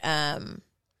 but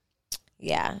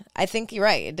yeah, I think you're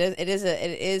right. It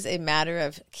is a matter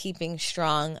of keeping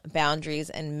strong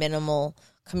boundaries and minimal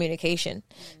communication,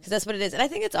 because that's what it is. And I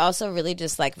think it's also really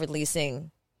just like releasing,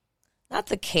 not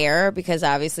the care, because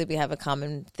obviously we have a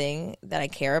common thing that I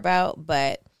care about,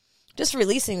 but just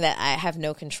releasing that I have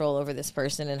no control over this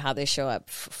person and how they show up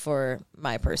for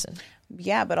my person.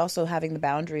 Yeah, but also having the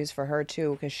boundaries for her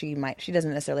too, because she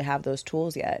doesn't necessarily have those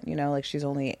tools yet. Like, she's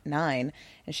only 9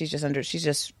 and she's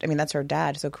just I mean, that's her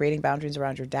dad. So creating boundaries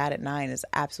around your dad at 9 is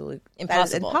absolutely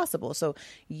impossible. So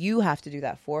you have to do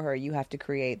that for her. You have to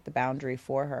create the boundary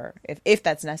for her if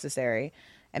that's necessary.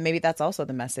 And maybe that's also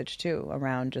the message too,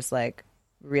 around just, like,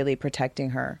 really protecting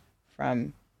her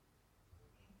from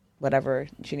whatever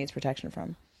she needs protection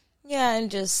from. Yeah,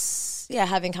 and just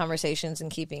having conversations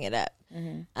and keeping it up.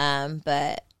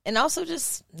 But and also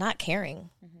just not caring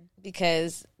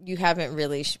because you haven't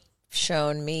really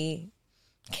shown me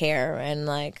care, and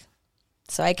like,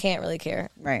 so I can't really care.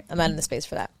 Right. I'm not in the space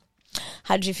for that.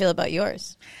 How did you feel about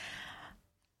yours?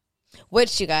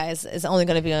 Which, you guys, is only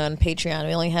going to be on Patreon.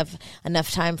 We only have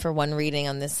enough time for one reading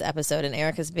on this episode, and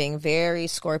Erica's being very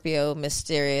Scorpio,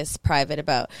 mysterious, private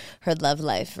about her love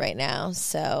life right now.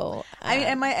 So,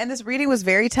 and this reading was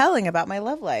very telling about my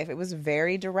love life. It was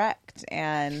very direct,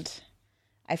 and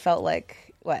I felt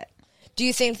like what? Do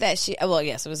you think that she? Well,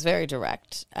 yes, it was very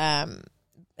direct.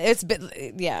 It's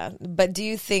been, yeah, but do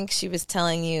you think she was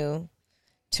telling you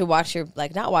to watch your,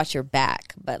 like, not watch your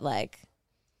back, but like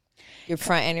your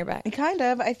front and your back? Kind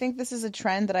of. I think this is a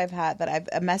trend that I've had,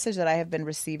 a message that I have been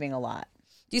receiving a lot.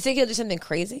 Do you think he'll do something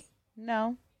crazy?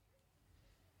 No.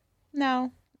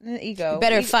 Ego. You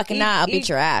better fucking not. I'll beat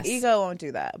your ass. Ego won't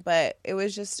do that. But it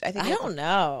was just, I think. I don't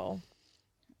know.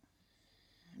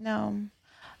 No.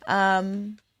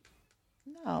 No.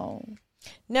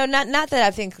 No, not that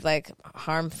I think like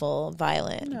harmful,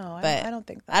 violent. No, but I don't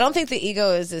think that. I don't think the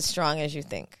ego is as strong as you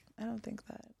think. I don't think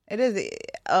that. It is.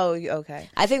 Oh, okay.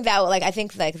 I think that, like, I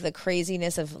think like the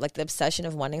craziness of like the obsession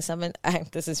of wanting someone.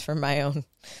 This is from my own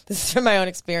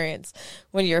experience.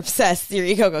 When you're obsessed, your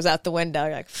ego goes out the window.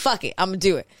 You're like, fuck it, I'm gonna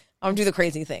do it. I'm gonna do the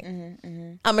crazy thing.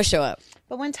 I'm gonna show up.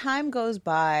 But when time goes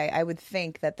by, I would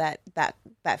think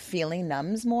that feeling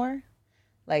numbs more.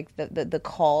 Like the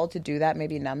call to do that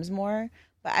maybe numbs more.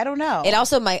 But I don't know. It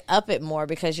also might up it more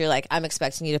because you're like, I'm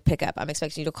expecting you to pick up. I'm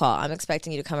expecting you to call. I'm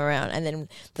expecting you to come around. And then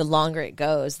the longer it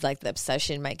goes, like the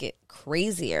obsession might get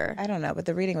crazier. I don't know, but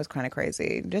the reading was kind of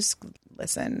crazy. Just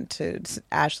listen to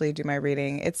Ashley do my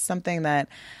reading. It's something that,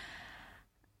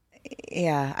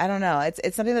 yeah, I don't know.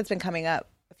 It's something that's been coming up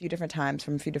a few different times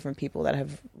from a few different people that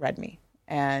have read me.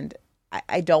 And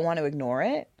I don't want to ignore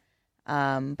it.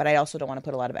 But I also don't want to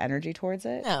put a lot of energy towards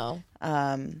it. No.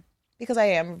 Because I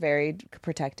am very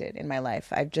protected in my life.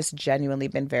 I've just genuinely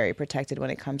been very protected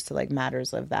when it comes to like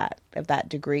matters of that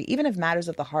degree, even if matters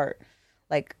of the heart,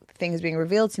 like things being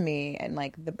revealed to me and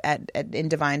like in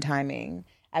divine timing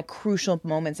at crucial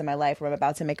moments in my life where I'm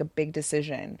about to make a big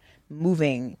decision,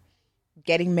 moving,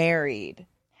 getting married,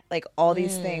 like all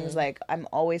these things. Like I'm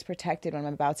always protected when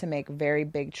I'm about to make very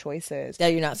big choices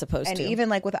that you're not supposed to. And even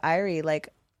like with Irie, like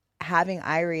having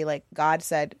Irie, like God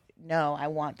said, no, I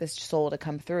want this soul to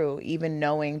come through, even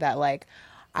knowing that like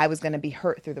I was going to be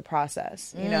hurt through the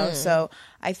process, you know? So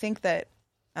I think that,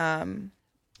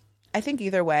 I think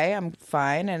either way I'm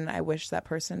fine. And I wish that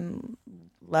person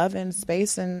love and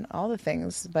space and all the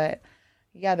things, but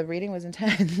yeah, the reading was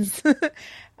intense. But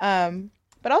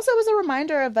also it was a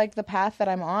reminder of like the path that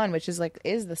I'm on, which is like,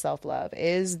 is the self-love,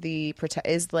 is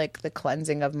like the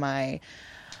cleansing of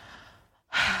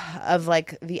of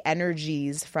like the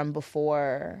energies from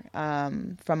before,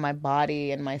 from my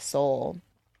body and my soul.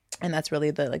 And that's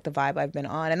really the vibe I've been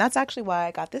on. And that's actually why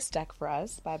I got this deck for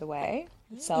us, by the way.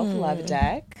 Self-love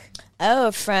deck.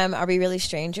 Oh, from Are We Really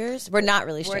Strangers? We're not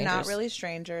really strangers. We're not really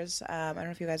strangers. I don't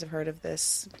know if you guys have heard of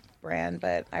this brand,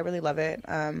 but I really love it.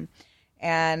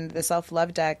 And the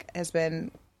self-love deck has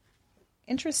been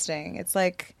interesting. It's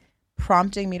like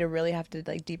prompting me to really have to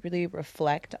like deeply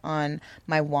reflect on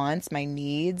my wants, my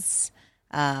needs,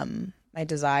 my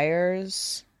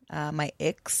desires, my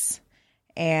icks.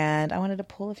 And I wanted to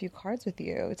pull a few cards with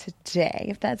you today,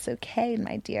 if that's okay,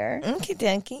 my dear. Okay,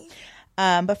 donkey.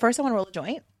 But first I want to roll a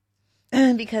joint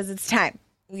because it's time.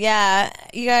 Yeah,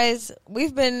 you guys,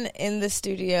 we've been in the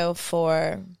studio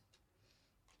for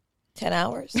 10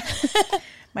 hours.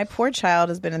 My poor child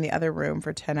has been in the other room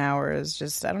for 10 hours.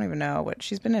 Just, I don't even know what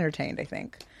she's been entertained, I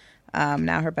think.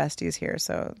 Now her bestie's here,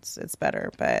 so it's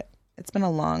better. But it's been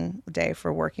a long day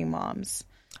for working moms.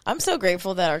 I'm so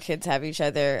grateful that our kids have each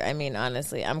other. I mean,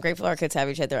 honestly, I'm grateful our kids have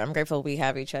each other. I'm grateful we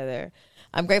have each other.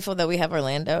 I'm grateful that we have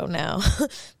Orlando now.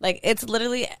 Like, it's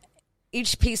literally,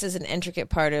 each piece is an intricate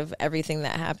part of everything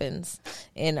that happens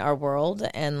in our world.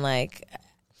 And like,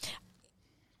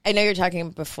 I know you're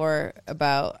talking before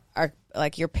about our,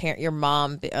 like your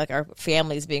mom, like our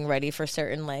families being ready for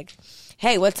certain, like,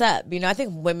 hey, what's up? You know, I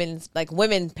think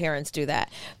women parents do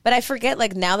that. But I forget,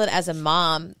 like, now that as a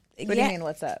mom. What do you mean,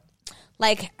 what's up?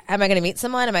 Like, am I going to meet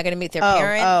someone? Am I going to meet their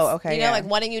parents? Oh, okay. You know, like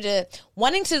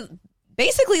wanting to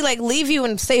basically like leave you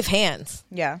in safe hands.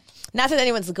 Yeah. Not that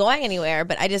anyone's going anywhere,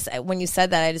 but I just, when you said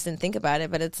that, I just didn't think about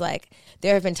it. But it's like,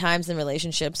 there have been times in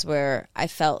relationships where I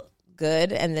felt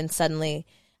good and then suddenly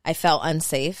I felt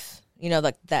unsafe. You know,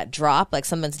 like that drop, like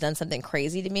someone's done something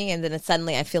crazy to me, and then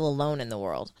suddenly I feel alone in the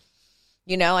world.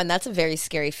 You know, and that's a very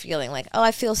scary feeling. Like, oh,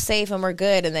 I feel safe and we're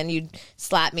good. And then you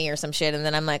slap me or some shit. And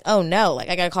then I'm like, oh no, like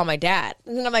I got to call my dad.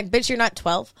 And then I'm like, bitch, you're not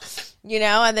 12, you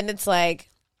know? And then it's like,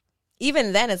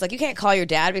 even then it's like, you can't call your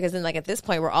dad because then like at this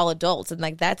point we're all adults. And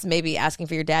like, that's maybe asking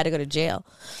for your dad to go to jail.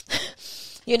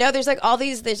 You know, there's like all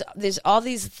these, there's all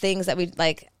these things that we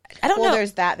like, I don't know.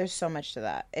 There's so much to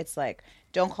that. It's like,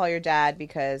 don't call your dad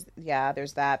because, yeah,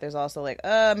 there's that. There's also like,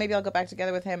 maybe I'll go back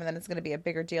together with him and then it's going to be a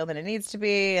bigger deal than it needs to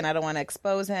be. And I don't want to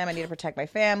expose him. I need to protect my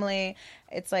family.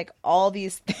 It's like all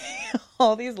these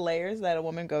all these layers that a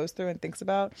woman goes through and thinks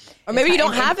about. Or maybe you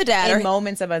don't have a dad. In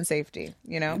moments of unsafety,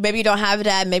 you know? Maybe you don't have a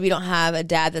dad. Maybe you don't have a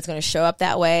dad that's going to show up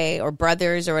that way or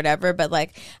brothers or whatever. But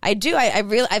like I do,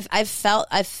 I've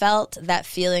felt that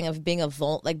feeling of being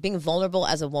being vulnerable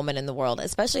as a woman in the world,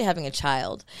 especially having a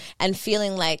child and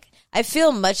feeling like I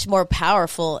feel much more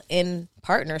powerful in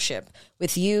partnership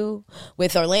with you,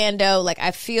 with Orlando. Like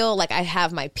I feel like I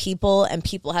have my people and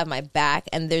people have my back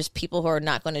and there's people who are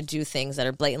not going to do things that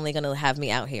are blatantly going to have me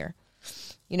out here.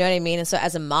 You know what I mean? And so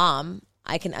as a mom,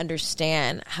 I can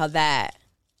understand how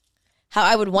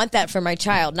I would want that for my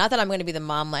child. Not that I'm going to be the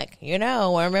mom like, you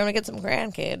know, I'm going to get some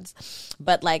grandkids,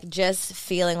 but like just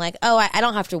feeling like, oh, I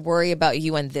don't have to worry about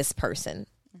you and this person.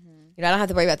 You know, I don't have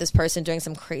to worry about this person doing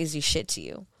some crazy shit to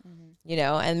you. You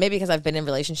know, and maybe because I've been in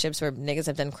relationships where niggas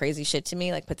have done crazy shit to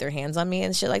me, like put their hands on me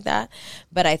and shit like that.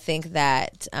 But I think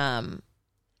that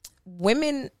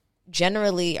women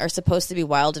generally are supposed to be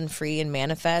wild and free and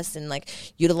manifest and like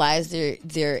utilize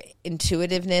their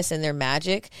intuitiveness and their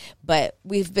magic. But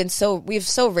we've so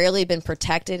rarely been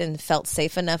protected and felt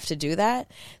safe enough to do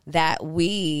that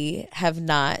we have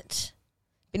not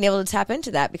been able to tap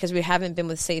into that because we haven't been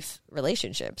with safe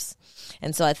relationships.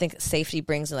 And so I think safety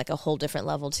brings like a whole different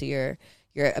level to your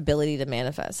ability to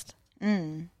manifest.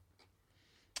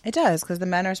 It does, because the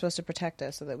men are supposed to protect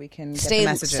us so that we can get the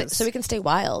messages. So we can stay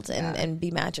wild and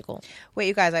be magical. Wait,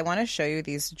 you guys, I want to show you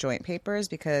these joint papers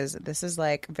because this is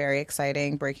like very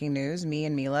exciting breaking news. Me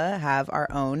and Mila have our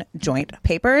own joint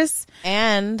papers.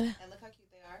 And look how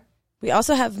cute they are. We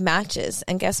also have matches.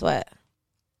 And guess what?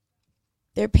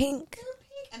 They're pink.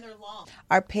 And they're long.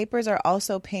 Our papers are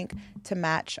also pink to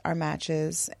match our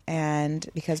matches, and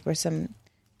because we're some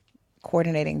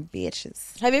coordinating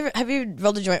bitches. Have you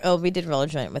rolled a joint? Oh, we did roll a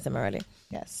joint with them already.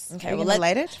 Yes. Okay. Are you gonna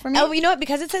light it for me? Oh, you know what?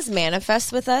 Because it says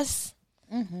manifest with us,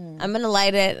 I'm gonna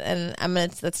light it, and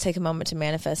let's take a moment to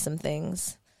manifest some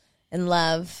things in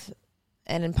love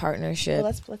and in partnership.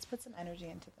 Well, let's put some energy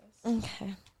into this.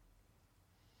 Okay.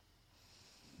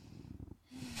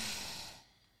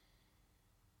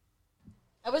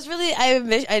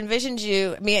 I envisioned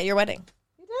me at your wedding.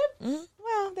 You did? Mm-hmm.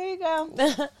 Well, there you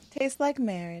go. Tastes like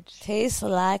marriage. Tastes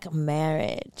like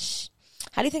marriage.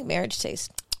 How do you think marriage tastes?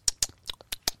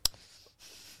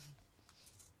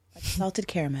 Like salted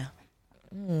caramel.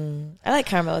 I like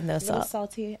caramel with no salt. A little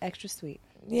salt. salty, extra sweet.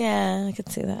 Yeah, I could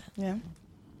see that. Yeah.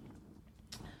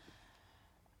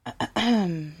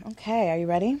 Okay, are you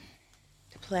ready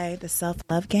to play the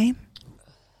self-love game?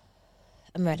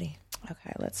 I'm ready.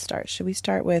 Okay, let's start. Should we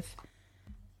start with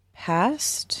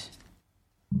past?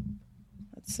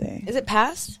 Let's see. Is it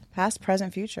past? Past,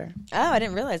 present, future. Oh, I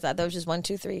didn't realize that. That was just 1,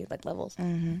 2, 3, like levels.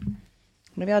 Mm-hmm.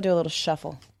 Maybe I'll do a little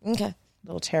shuffle. Okay. A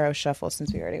little tarot shuffle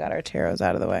since we already got our tarots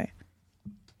out of the way.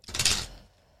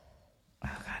 Oh,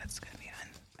 God, it's going to be fun.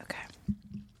 Okay.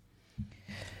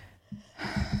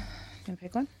 Gonna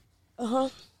pick one? Uh-huh.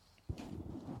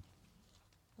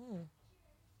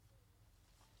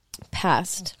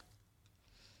 Past.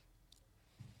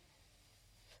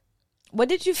 What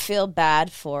did you feel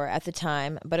bad for at the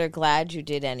time, but are glad you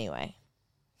did anyway?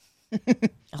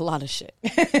 A lot of shit.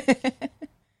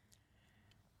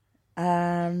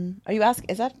 Are you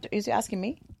asking? Is you asking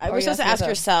me? We're supposed to ask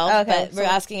yourself, okay, but we're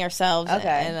asking ourselves.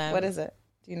 Okay. And, what is it?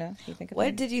 Do you know? Do you think?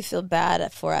 What did you feel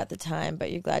bad for at the time,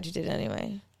 but you're glad you did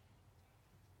anyway?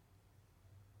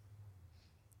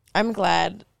 I'm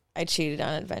glad I cheated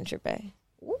on Adventure Bay.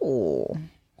 Ooh.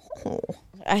 Oh.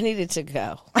 I needed to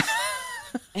go.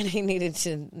 And he needed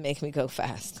to make me go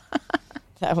fast.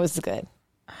 That was good.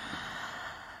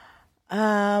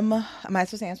 Am I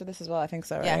supposed to answer this as well? I think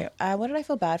so, right? Yeah. What did I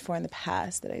feel bad for in the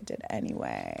past that I did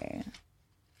anyway?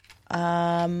 Drop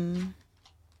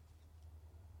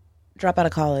out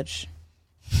of college.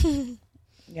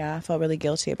 Yeah, I felt really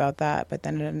guilty about that, but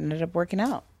then it ended up working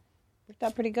out. Worked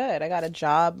out pretty good. I got a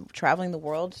job traveling the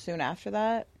world soon after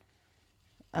that.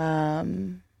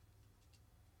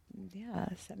 Yeah,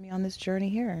 set me on this journey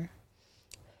here.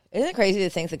 Isn't it crazy to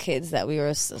think the kids that we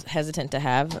were hesitant to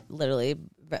have literally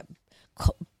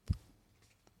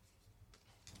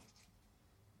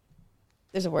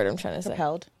There's a word I'm trying to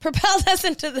Propelled. say. Propelled us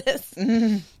into this.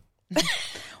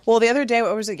 Well, the other day,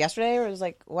 what was it, yesterday? It was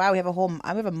like, wow, we have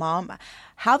a mom.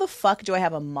 How the fuck do I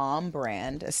have a mom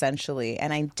brand, essentially,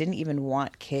 and I didn't even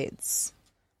want kids?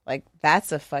 Like,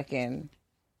 that's a fucking,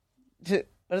 what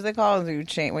does they call it when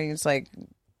it's like,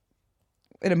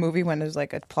 in a movie when there's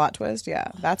like a plot twist?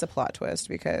 Yeah, that's a plot twist,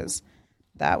 because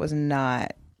that was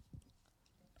not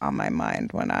on my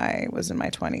mind when I was in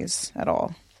my 20s at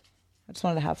all. I just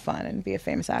wanted to have fun and be a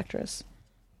famous actress.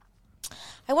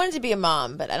 I wanted to be a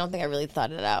mom, but I don't think I really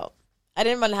thought it out. I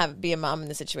didn't want to be a mom in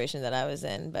the situation that I was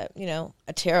in, but, you know,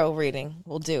 a tarot reading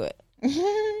will do it.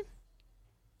 Am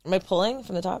I pulling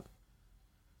from the top?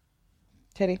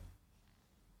 Titty.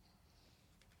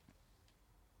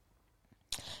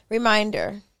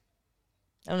 Reminder.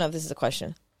 I don't know if this is a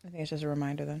question. I think it's just a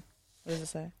reminder then. What does it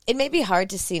say? It may be hard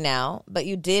to see now, but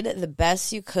you did the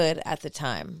best you could at the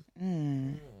time.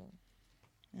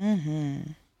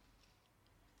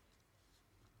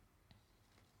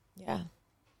 Yeah. I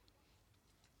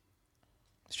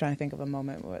was trying to think of a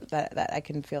moment that I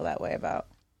can feel that way about.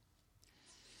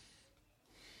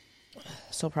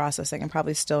 Still processing, and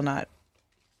probably still not.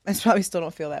 I probably still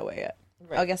don't feel that way yet.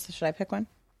 Right. I guess, should I pick one?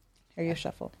 Or you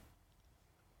shuffle?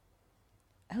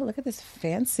 Oh, look at this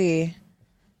fancy.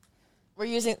 We're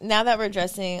using, now that we're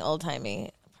dressing old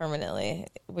timey permanently,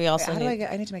 we also Wait,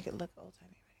 I need to make it look old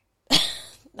timey.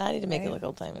 Now I need to make it look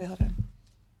old timey. Wait, hold on.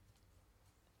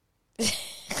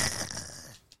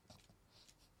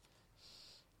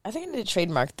 I think I need to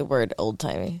trademark the word old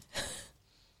timey.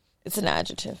 It's an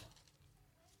adjective.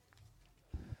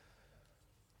 Hey,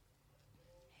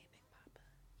 Big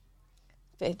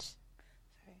Papa. Bitch.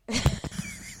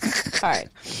 All right.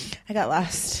 I got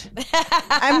lost.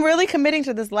 I'm really committing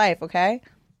to this life, okay?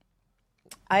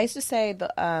 I used to say in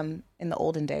the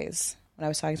olden days, when I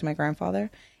was talking to my grandfather,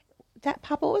 that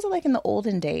Papa, what was it like in the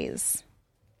olden days?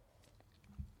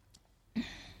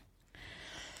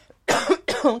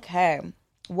 Okay.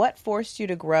 What forced you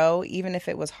to grow, even if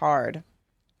it was hard?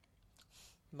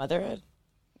 Motherhood.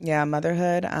 Yeah,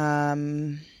 motherhood.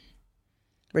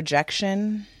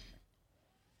 Rejection.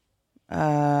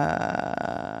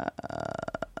 Yeah.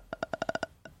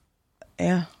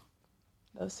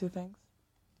 Those two things.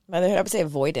 Motherhood, I would say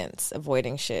avoidance.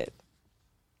 Avoiding shit.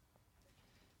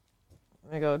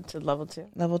 I'm going to go to level 2.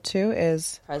 Level 2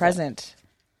 is present.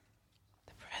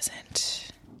 The present.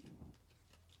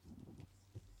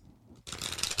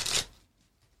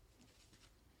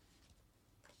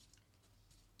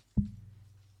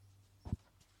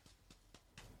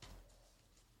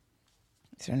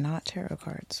 These are not tarot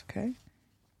cards, okay?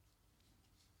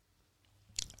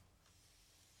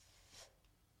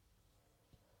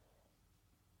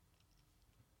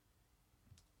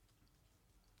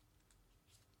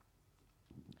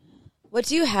 What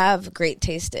do you have great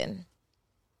taste in?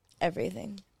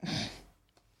 Everything.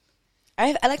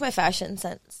 I like my fashion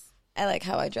sense. I like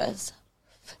how I dress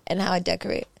and how I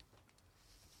decorate.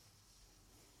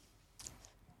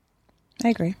 I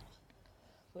agree.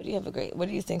 What do you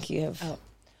think you have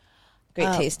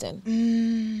great taste in?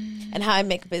 And how I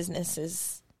make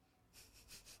businesses.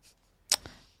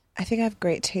 I think I have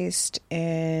great taste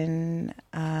in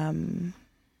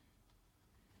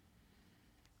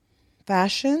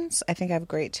fashions. I think I have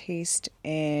great taste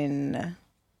in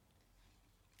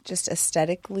just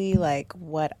aesthetically, like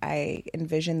what I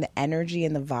envision the energy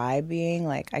and the vibe being.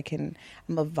 Like I'm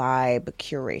a vibe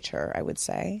curator, I would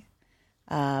say.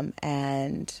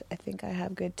 And I think I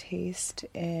have good taste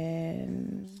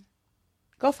in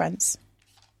girlfriends.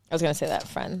 I was going to say that,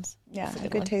 friends. Yeah, That's a I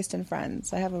have good good one. taste in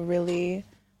friends. I have a really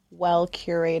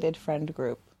well-curated friend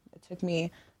group. It took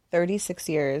me 36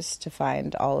 years to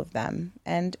find all of them,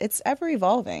 and it's ever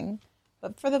evolving.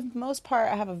 But for the most part,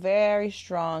 I have a very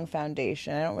strong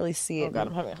foundation. I don't really see it. Oh, God,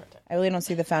 I'm having a hard time. I really don't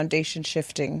see the foundation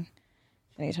shifting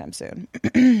anytime soon.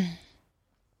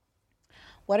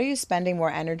 What are you spending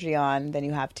more energy on than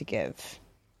you have to give?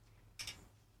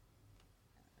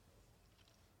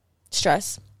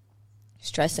 Stressing,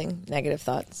 negative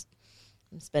thoughts.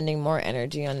 I'm spending more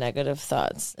energy on negative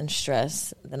thoughts and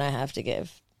stress than I have to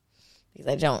give. Because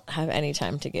I don't have any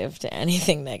time to give to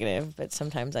anything negative, but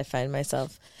sometimes I find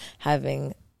myself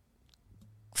having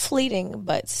fleeting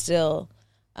but still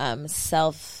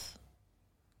self-doubt,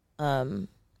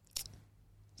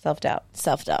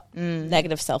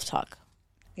 negative self-talk.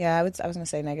 Yeah, I was going to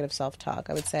say negative self-talk.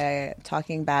 I would say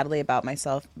talking badly about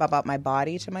myself, about my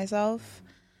body to myself.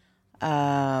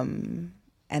 And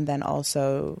then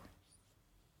also,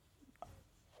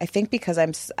 I think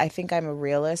I'm a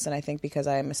realist, and I think because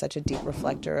I'm such a deep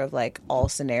reflector of like all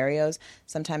scenarios,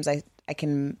 sometimes I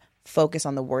can focus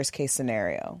on the worst case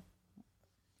scenario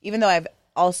even though I've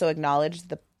also acknowledged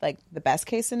the best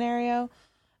case scenario,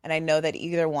 and I know that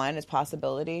either one is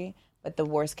possibility, but the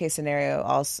worst case scenario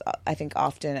also, I think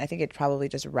it probably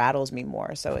just rattles me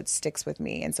more, so it sticks with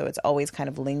me, and so it's always kind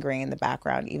of lingering in the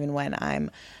background, even when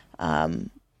I'm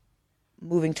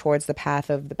moving towards the path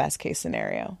of the best case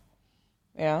scenario.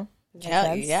 You know?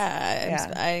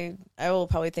 Yeah. I will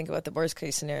probably think about the worst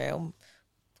case scenario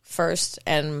first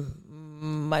and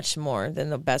much more than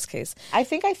the best case. I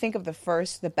think of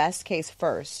the best case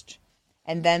first,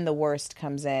 and then the worst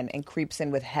comes in and creeps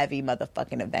in with heavy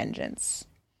motherfucking vengeance.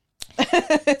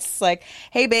 It's like,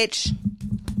 hey, bitch,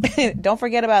 don't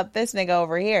forget about this nigga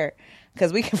over here,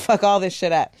 because we can fuck all this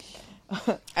shit up.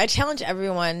 I challenge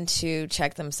everyone to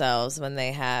check themselves when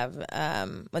they have,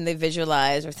 when they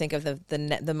visualize or think of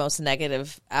the most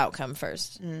negative outcome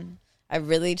first. I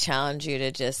really challenge you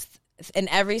to just, in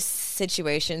every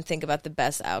situation, think about the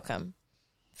best outcome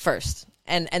first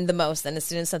and the most. And as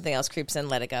soon as something else creeps in,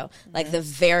 let it go. Like the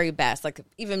very best, like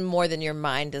even more than your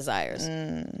mind desires.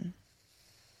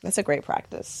 That's a great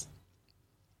practice.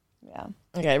 Yeah.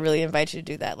 Okay, I really invite you to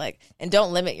do that. Like, and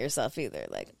don't limit yourself either.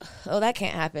 Like, oh, that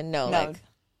can't happen. No. Like,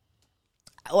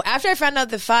 after I found out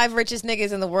the 5 richest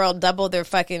niggas in the world doubled their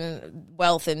fucking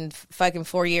wealth in fucking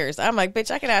 4 years, I'm like,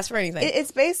 bitch, I can ask for anything.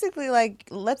 It's basically like,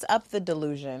 let's up the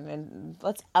delusion.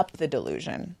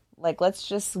 Like, let's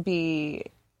just be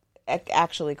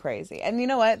actually crazy. And you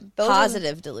know what?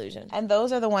 Positive delusion. And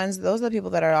those are the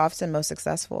people that are often most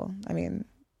successful. I mean,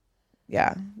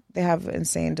 yeah, they have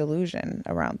insane delusion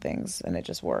around things, and it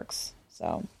just works.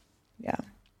 So, yeah.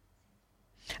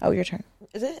 Oh, your turn.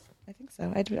 Is it? I think so.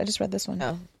 I just read this one.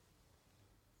 Oh.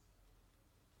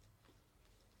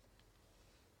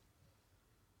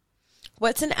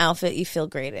 What's an outfit you feel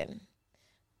great in?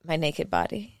 My naked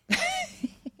body.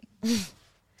 This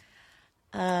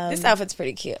outfit's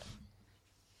pretty cute.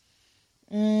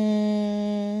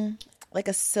 Like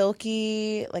a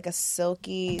silky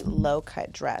low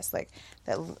cut dress, like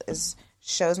that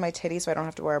shows my titties, so I don't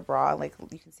have to wear a bra. Like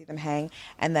you can see them hang,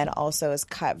 and then also is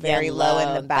cut very low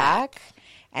in the back,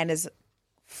 and is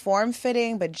form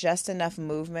fitting, but just enough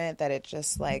movement that it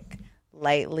just like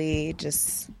lightly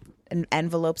just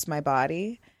envelopes my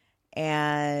body,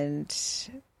 and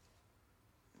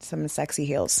some sexy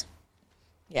heels.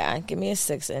 Yeah, give me a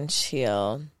 6-inch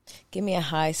heel. Give me a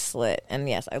high slit. And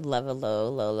yes, I love a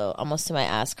low, almost to my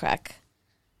ass crack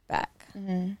back.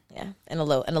 Yeah, and a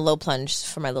low plunge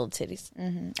for my little titties.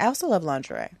 I also love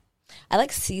lingerie. I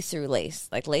like see-through lace,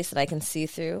 like lace that I can see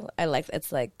through. I like,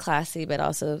 it's like classy, but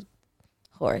also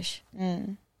whorish.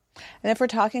 And if we're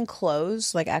talking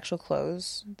clothes, like actual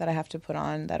clothes that I have to put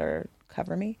on that are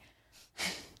cover me,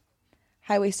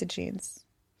 high-waisted jeans,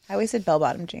 high-waisted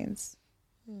bell-bottom jeans.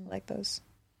 I like those.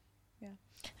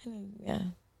 Yeah.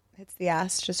 Hits the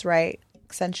ass just right,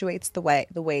 accentuates the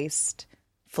waist,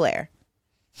 flare.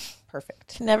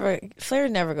 Perfect. Flare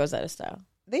never goes out of style.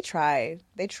 They try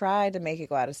to make it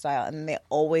go out of style, and they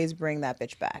always bring that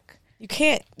bitch back. You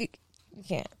can't.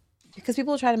 Because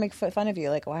people try to make fun of you,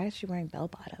 like, why is she wearing bell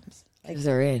bottoms? Like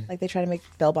they're in. Like they try to make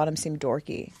bell bottoms seem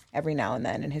dorky every now and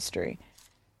then in history.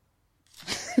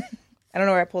 I don't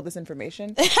know where I pulled this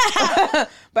information, but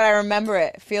I remember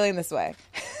it feeling this way.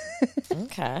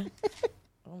 Okay.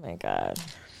 Oh my God.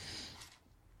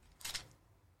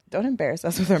 Don't embarrass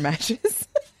us with our matches.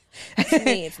 It's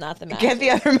me, it's not the match. Get the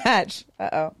other match.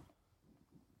 Uh-oh.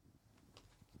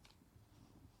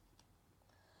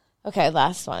 Okay,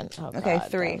 last one. Oh, okay,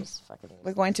 God, 3.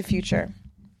 We're going to future.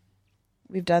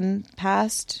 We've done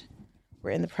past. We're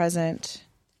in the present.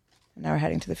 And now we're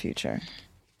heading to the future.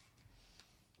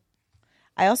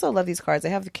 I also love these cards. I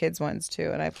have the kids ones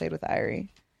too, and I played with Irie.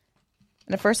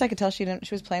 And at first I could tell she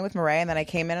was playing with Marae, and then I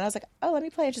came in and I was like, oh, let me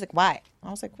play. And she's like, why? I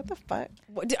was like, what the fuck?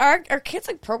 Are kids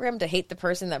like programmed to hate the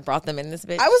person that brought them in this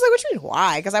bitch? I was like, what you mean,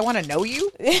 why? Because I want to know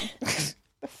you?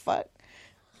 The fuck?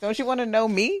 Don't you want to know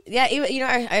me? Yeah, even,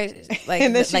 I like.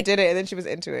 And then she did it, and then she was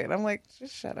into it. And I'm like,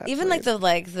 just shut up. Even please.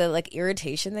 the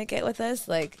irritation they get with us.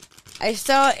 Like, I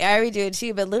saw Irie do it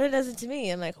too, but Luna does it to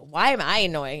me. I'm like, why am I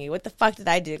annoying you? What the fuck did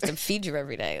I do to feed you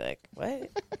every day? Like,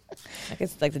 what? Like,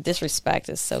 it's like the disrespect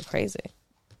is so crazy.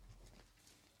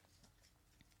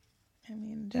 I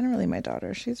mean, generally my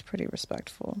daughter, she's pretty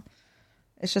respectful.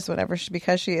 It's just whenever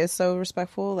because she is so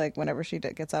respectful, like whenever she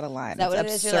gets out of line,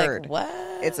 it's absurd. Like,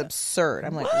 what? It's absurd.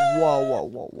 I'm like,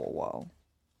 whoa.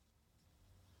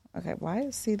 Okay,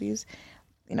 why see these?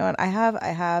 You know what? I have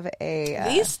a.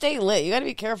 These stay lit. You got to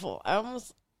be careful. I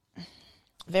almost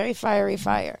very fiery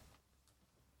fire.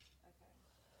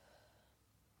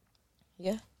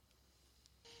 Yeah.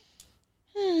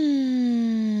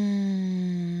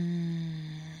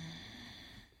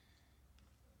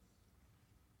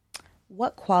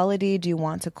 what quality do you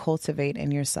want to cultivate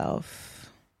in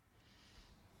yourself?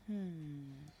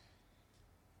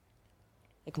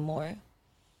 Like more.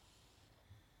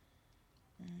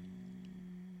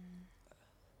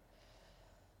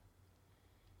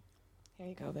 Here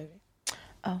you go, baby.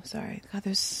 Oh, sorry. God,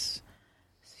 there's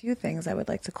a few things I would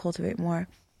like to cultivate more.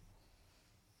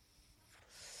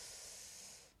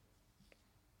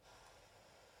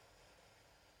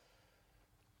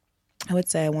 I would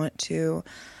say I want to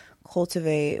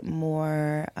cultivate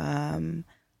more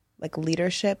like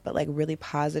leadership, but like really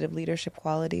positive leadership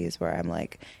qualities where I'm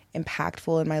like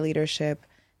impactful in my leadership.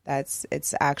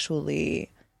 It's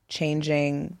actually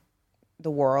changing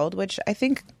the world, which I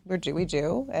think we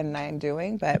do, and I'm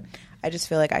doing. But I just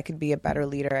feel like I could be a better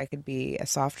leader. I could be a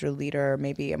softer leader,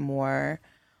 maybe a more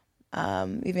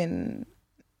even.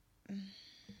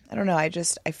 I don't know. I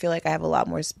feel like I have a lot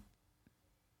more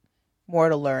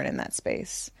to learn in that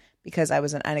space because I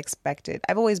was an unexpected.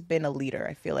 I've always been a leader.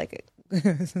 I feel like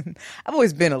I've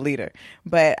always been a leader,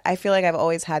 but I feel like I've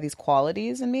always had these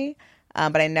qualities in me.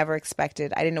 But I never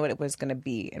expected. I didn't know what it was going to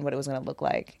be and what it was going to look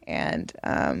like. And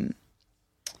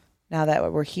now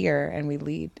that we're here and we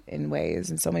lead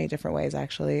in so many different ways,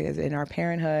 actually, is in our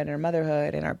parenthood, in our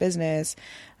motherhood, in our business.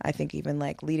 I think even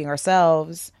like leading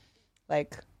ourselves,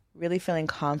 like really feeling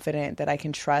confident that I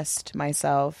can trust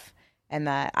myself and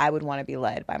that I would want to be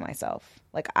led by myself.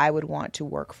 Like I would want to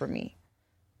work for me,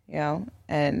 you know?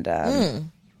 And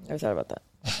Never thought about that.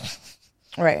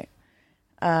 Right.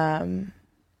 I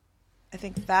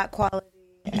think that quality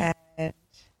and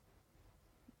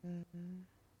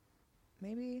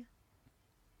maybe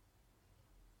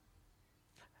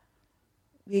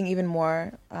being even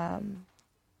more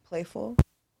playful.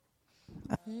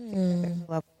 I think that there's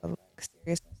a level of like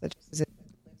seriousness that just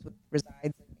resides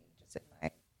in me, just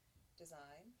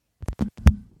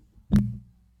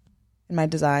in my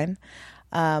design.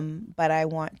 But I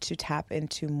want to tap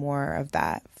into more of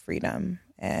that freedom,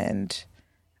 and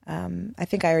I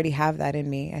think I already have that in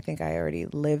me. I think I already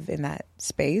live in that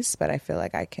space, but I feel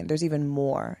like there's even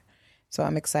more. So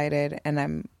I'm excited,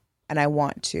 and I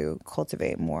want to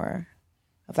cultivate more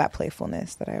of that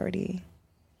playfulness that I already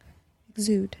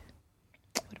exude.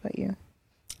 What about you?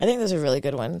 I think those are really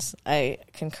good ones. I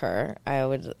concur. I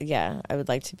would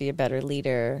like to be a better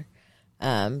leader.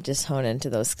 Just hone into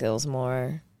those skills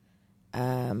more.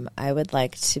 I would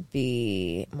like to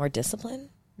be more disciplined.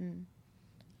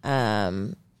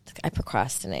 I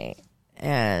procrastinate,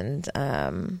 and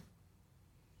I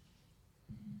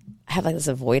have like this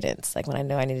avoidance. Like when I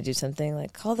know I need to do something,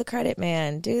 like call the credit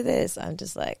man, do this. I'm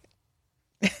just like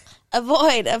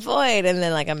avoid, and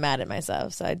then like I'm mad at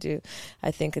myself. So I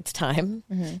think it's time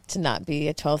to not be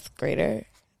a 12th grader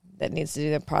that needs to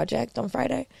do the project on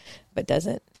Friday, but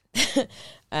doesn't.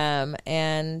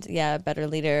 And yeah, better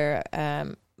leader,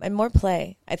 and more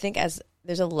play. I think as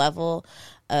there's a level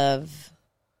of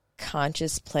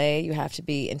conscious play, you have to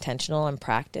be intentional and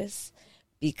practice,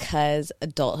 because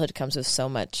adulthood comes with so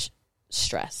much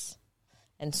stress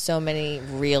and so many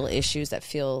real issues that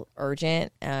feel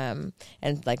urgent, and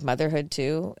like motherhood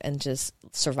too, and just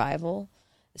survival,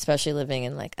 especially living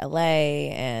in like LA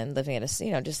and living at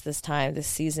just this time, this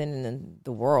season in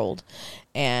the world.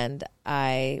 And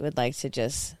I would like to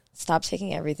just stop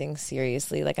taking everything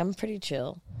seriously. Like I'm pretty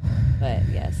chill, but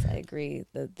yes, I agree.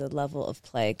 The level of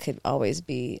play could always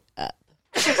be up.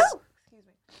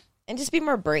 And just be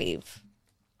more brave.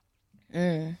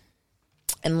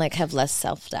 And like have less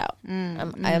self-doubt.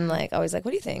 I'm like always like,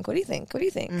 what do you think? What do you think? What do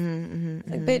you think?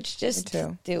 Like, bitch, just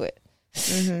do it.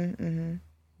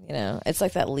 You know, it's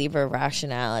like that Libra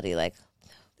rationality, like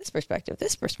this perspective.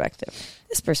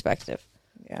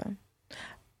 Yeah.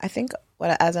 I think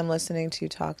as I'm listening to you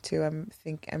talk to,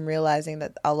 I'm realizing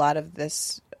that a lot of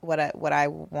this, what I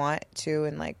want to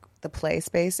in like the play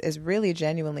space is really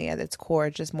genuinely at its core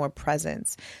just more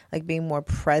presence, like being more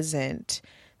present,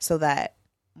 so that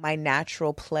my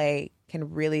natural play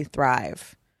can really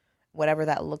thrive, whatever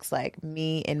that looks like.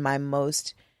 Me in my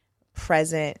most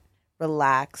present,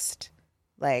 relaxed,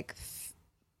 like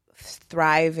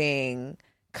thriving,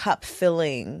 cup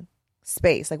filling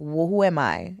space. Like, who am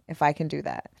I if I can do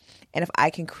that? And if I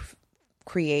can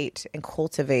create and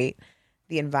cultivate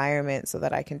the environment so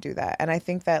that I can do that. And I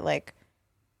think that like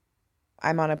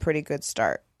I'm on a pretty good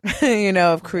start,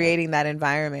 of creating that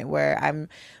environment where I'm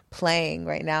playing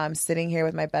right now. I'm sitting here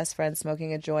with my best friend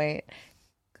smoking a joint,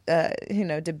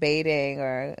 debating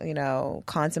or,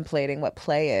 contemplating what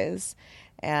play is,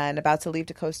 and about to leave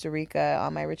to Costa Rica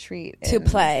on my retreat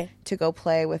to go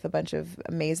play with a bunch of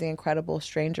amazing, incredible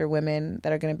stranger women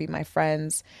that are going to be my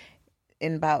friends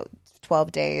in about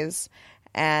 12 days.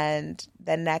 And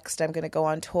then next I'm going to go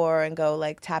on tour and go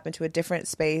like tap into a different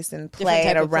space and Different play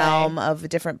type at a of play. realm of a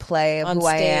different play of On who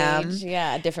stage, I am.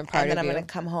 yeah, a different part And then of I'm you. going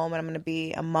to come home and I'm going to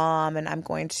be a mom, and I'm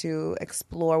going to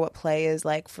explore what play is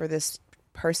like for this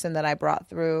person that I brought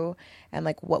through, and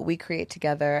like what we create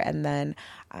together. And then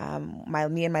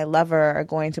me and my lover are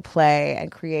going to play and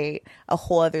create a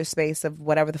whole other space of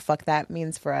whatever the fuck that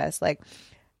means for us. Like,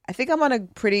 I think I'm on a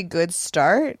pretty good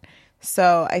start.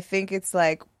 So I think it's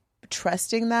like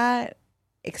trusting that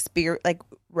experience, like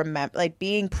remember, like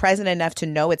being present enough to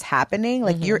know it's happening.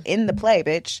 Like you're in the play,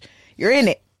 bitch. You're in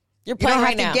it. You're You playing don't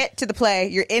right have now. to get to the play.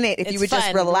 You're in it if It's you would fun,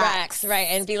 just relax. right,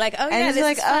 and be like, oh And yeah, it's this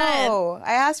like, is fun. oh,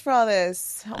 I asked for all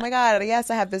this. Oh my God.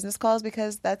 Yes, I have business calls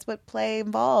because that's what play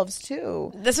involves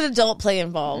too. That's what adult play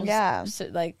involves. Yeah. So,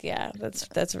 like, yeah,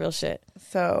 that's real shit.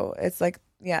 So it's like,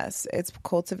 yes, it's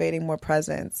cultivating more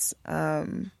presence,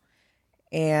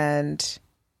 and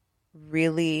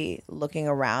really looking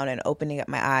around and opening up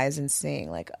my eyes and seeing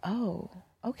like, oh,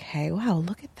 okay, wow,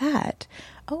 look at that.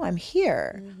 Oh, I'm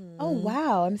here. Oh,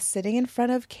 wow, I'm sitting in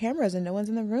front of cameras and no one's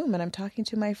in the room, and I'm talking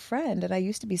to my friend, and I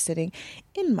used to be sitting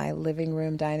in my living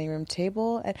room, dining room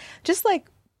table, and just like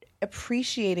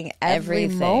appreciating every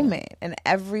Everything. moment and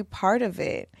every part of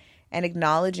it, and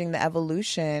acknowledging the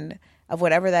evolution of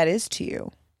whatever that is to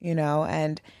you, you know.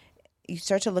 And you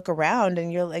start to look around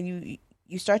and you're like,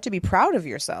 you start to be proud of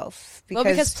yourself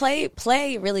Because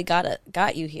play really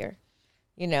got you here.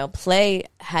 You know, play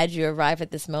had you arrive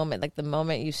at this moment, like the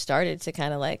moment you started to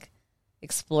kind of like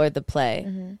explore the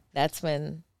play. That's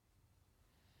when,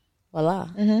 voila.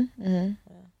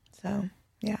 so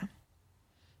yeah,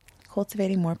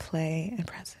 cultivating more play and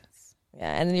presence.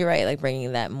 Yeah, and you're right, like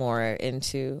bringing that more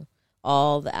into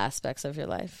all the aspects of your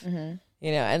life.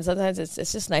 You know, and sometimes it's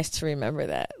just nice to remember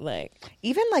that, like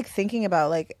Even like thinking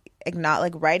about like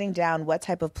writing down what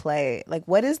type of play, like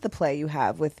what is the play you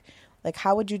have with, like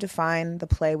how would you define the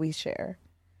play we share,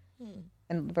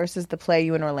 and versus the play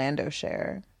you and Orlando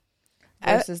share,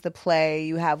 versus the play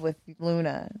you have with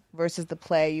Luna, versus the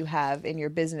play you have in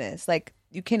your business. Like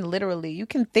you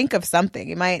can think of something.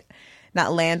 You might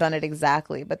not land on it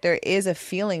exactly, but there is a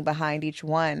feeling behind each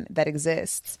one that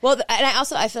exists. well, and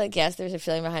I feel like yes, there's a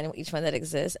feeling behind each one that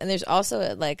exists, and there's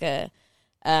also like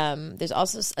there's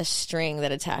also a string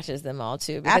that attaches them all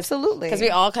too. Absolutely. Because we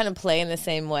all kind of play in the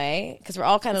same way. Because we're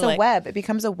all kind of It's like a web. It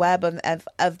becomes a web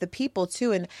of the people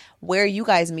too, and where you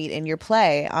guys meet in your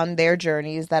play on their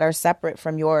journeys that are separate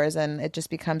from yours, and it just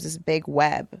becomes this big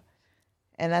web.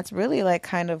 And that's really like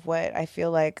kind of what I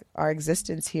feel like our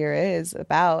existence here is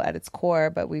about at its core.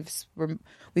 But we've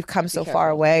come so far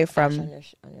away from on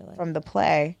your life. from the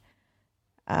play,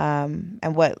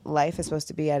 and what life is supposed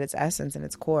to be at its essence and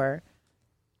its core.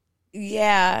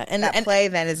 Yeah, and That play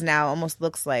then is now almost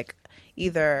looks like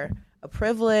either a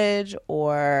privilege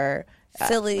or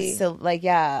silly.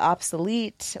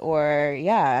 Obsolete or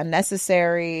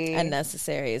unnecessary.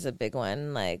 Unnecessary is a big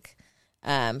one. Like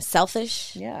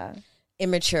selfish, Yeah.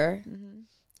 immature.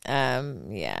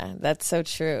 Yeah, that's so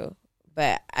true.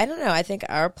 But I don't know. I think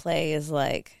our play is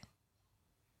like,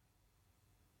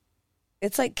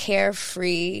 it's like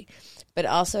carefree, but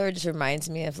also it just reminds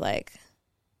me of like,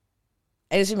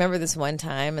 I just remember this one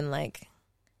time and like,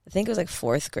 I think it was like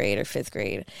 4th grade or 5th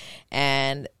grade,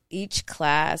 and each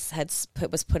class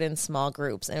was put in small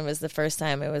groups, and it was the first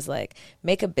time it was like,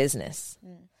 make a business.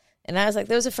 And I was like,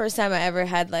 that was the first time I ever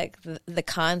had like the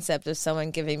concept of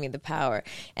someone giving me the power.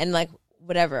 And like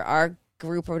whatever, our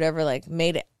group or whatever, like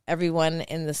made everyone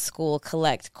in the school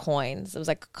collect coins. It was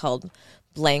like called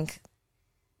blank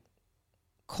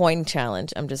coin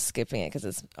challenge. I'm just skipping it because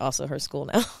it's also her school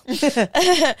now.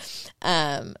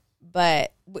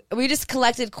 But we just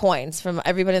collected coins from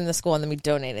everybody in the school, and then we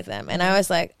donated them. And I was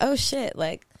like, oh shit,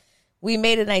 like we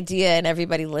made an idea and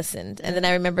everybody listened. And then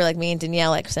I remember like me and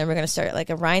Danielle, like saying we're going to start like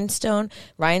a rhinestone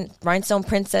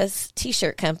princess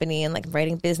t-shirt company, and like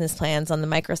writing business plans on the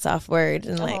Microsoft Word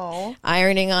and like Aw.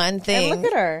 ironing on things. And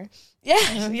look at her.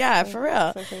 Yeah, for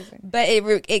real. So crazy. But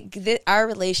our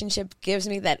relationship gives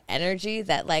me that energy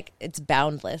that like it's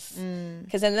boundless.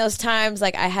 Because in those times,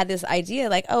 like I had this idea,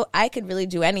 like, oh, I could really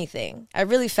do anything. I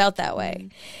really felt that way.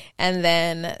 And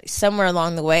then somewhere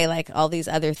along the way, like all these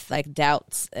other like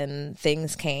doubts and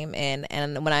things came in.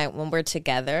 And when we're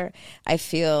together, I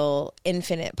feel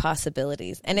infinite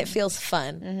possibilities, and it feels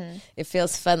fun. It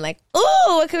feels fun. Like,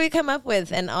 oh, what can we come up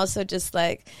with? And also just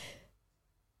like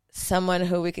someone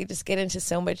who we could just get into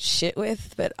so much shit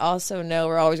with, but also know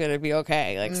we're always going to be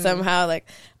okay. Like somehow, like,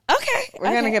 okay,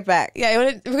 We're going to get back. Yeah,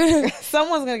 we're gonna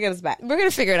Someone's going to get us back.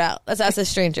 figure it out. Let's ask a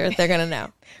stranger. They're going to know.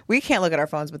 We can't look at our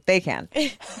phones, but they can.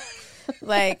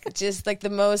 Like, just like the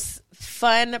most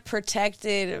fun,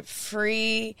 protected,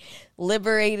 free,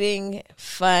 liberating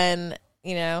fun,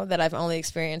 you know, that I've only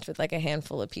experienced with like a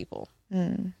handful of people.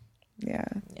 Yeah. Yeah.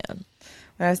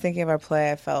 When I was thinking of our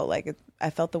play, I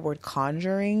felt the word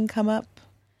conjuring come up.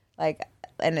 Like,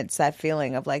 and it's that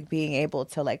feeling of like being able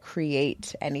to like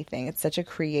create anything. It's such a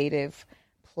creative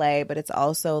play, but it's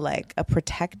also like a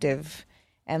protective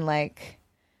and like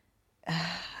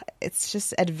it's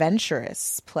just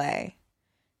adventurous play.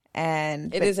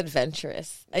 And It is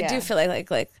adventurous. I Yeah. do feel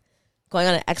like going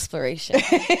on an exploration.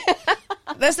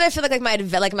 That's what I feel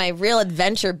like my real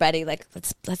adventure buddy. Like,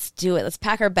 let's do it. Let's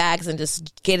pack our bags and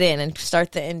just get in and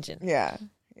start the engine. yeah.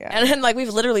 And then, like,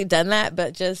 we've literally done that,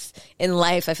 but just in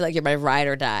life, I feel like you're my ride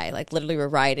or die. Like, literally, we're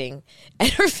riding,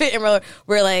 and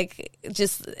we're like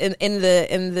just in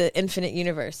the infinite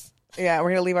universe, Yeah, we're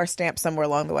gonna leave our stamp somewhere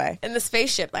along the way. in the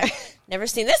spaceship. Like, never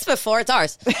seen this before. It's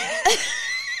ours.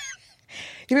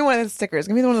 Give me one of those stickers.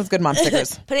 Give me one of those good mom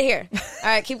stickers. Put it here. All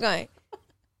right, keep going.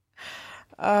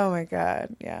 Oh my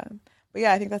God. Yeah. But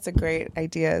yeah, I think that's a great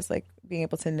idea, is like being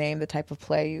able to name the type of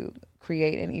play you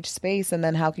create in each space, and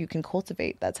then how you can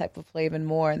cultivate that type of play even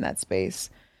more in that space.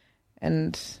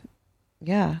 And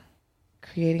yeah,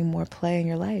 creating more play in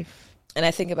your life. And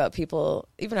I think about people,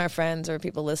 even our friends or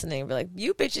people listening, be like,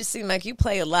 you bitches seem like you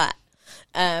play a lot.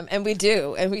 And we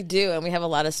do. And we have a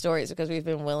lot of stories because we've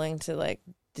been willing to like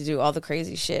to do all the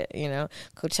crazy shit, you know,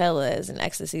 Coachellas and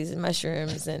ecstasies and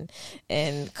mushrooms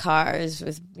and cars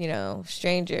with, you know,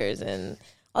 strangers and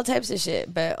all types of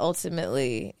shit. But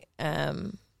ultimately, I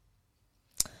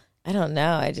don't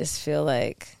know. I just feel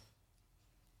like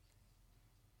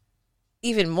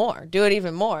even more, do it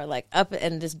even more, like up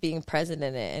and just being present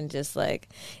in it. And just like,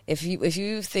 if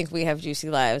you think we have juicy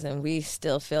lives and we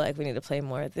still feel like we need to play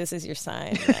more, this is your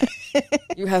sign that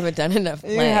you haven't done enough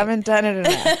playing. You haven't done it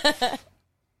enough.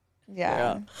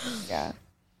 Yeah.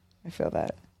 I feel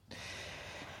that.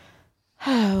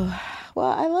 Oh,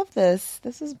 well, I love this.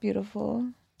 This is beautiful.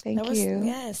 Thank you.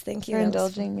 Yes, thank you For That was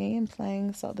indulging me and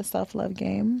playing the self-love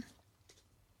game.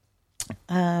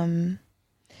 I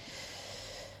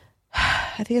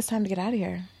think it's time to get out of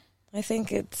here. I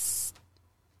think it's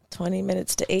 20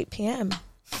 minutes to 8 p.m.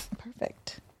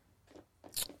 Perfect.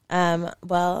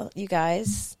 Well, you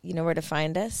guys, you know where to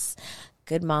find us.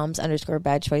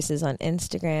 Goodmoms_bad choices on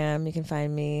Instagram. You can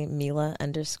find me,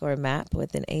 Mila_map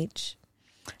with an H.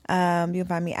 You can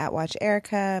find me at Watch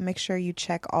Erica. Make sure you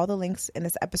check all the links in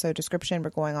this episode description.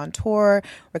 We're going on tour.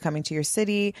 We're coming to your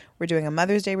city. We're doing a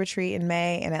Mother's Day retreat in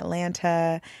May in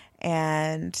Atlanta.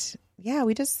 And yeah,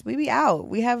 we be out.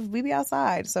 We be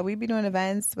outside. So we be doing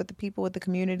events with the people, with the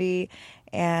community.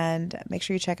 And make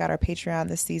sure you check out our Patreon.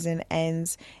 This season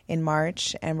ends in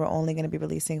March, and we're only going to be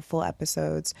releasing full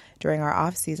episodes during our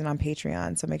off season on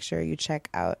Patreon. So make sure you check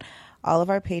out all of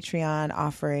our Patreon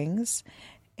offerings.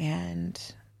 And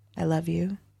I love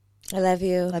you. I love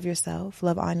you. Love yourself.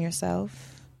 Love on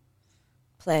yourself.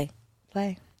 Play.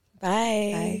 Play.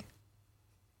 Bye. Bye.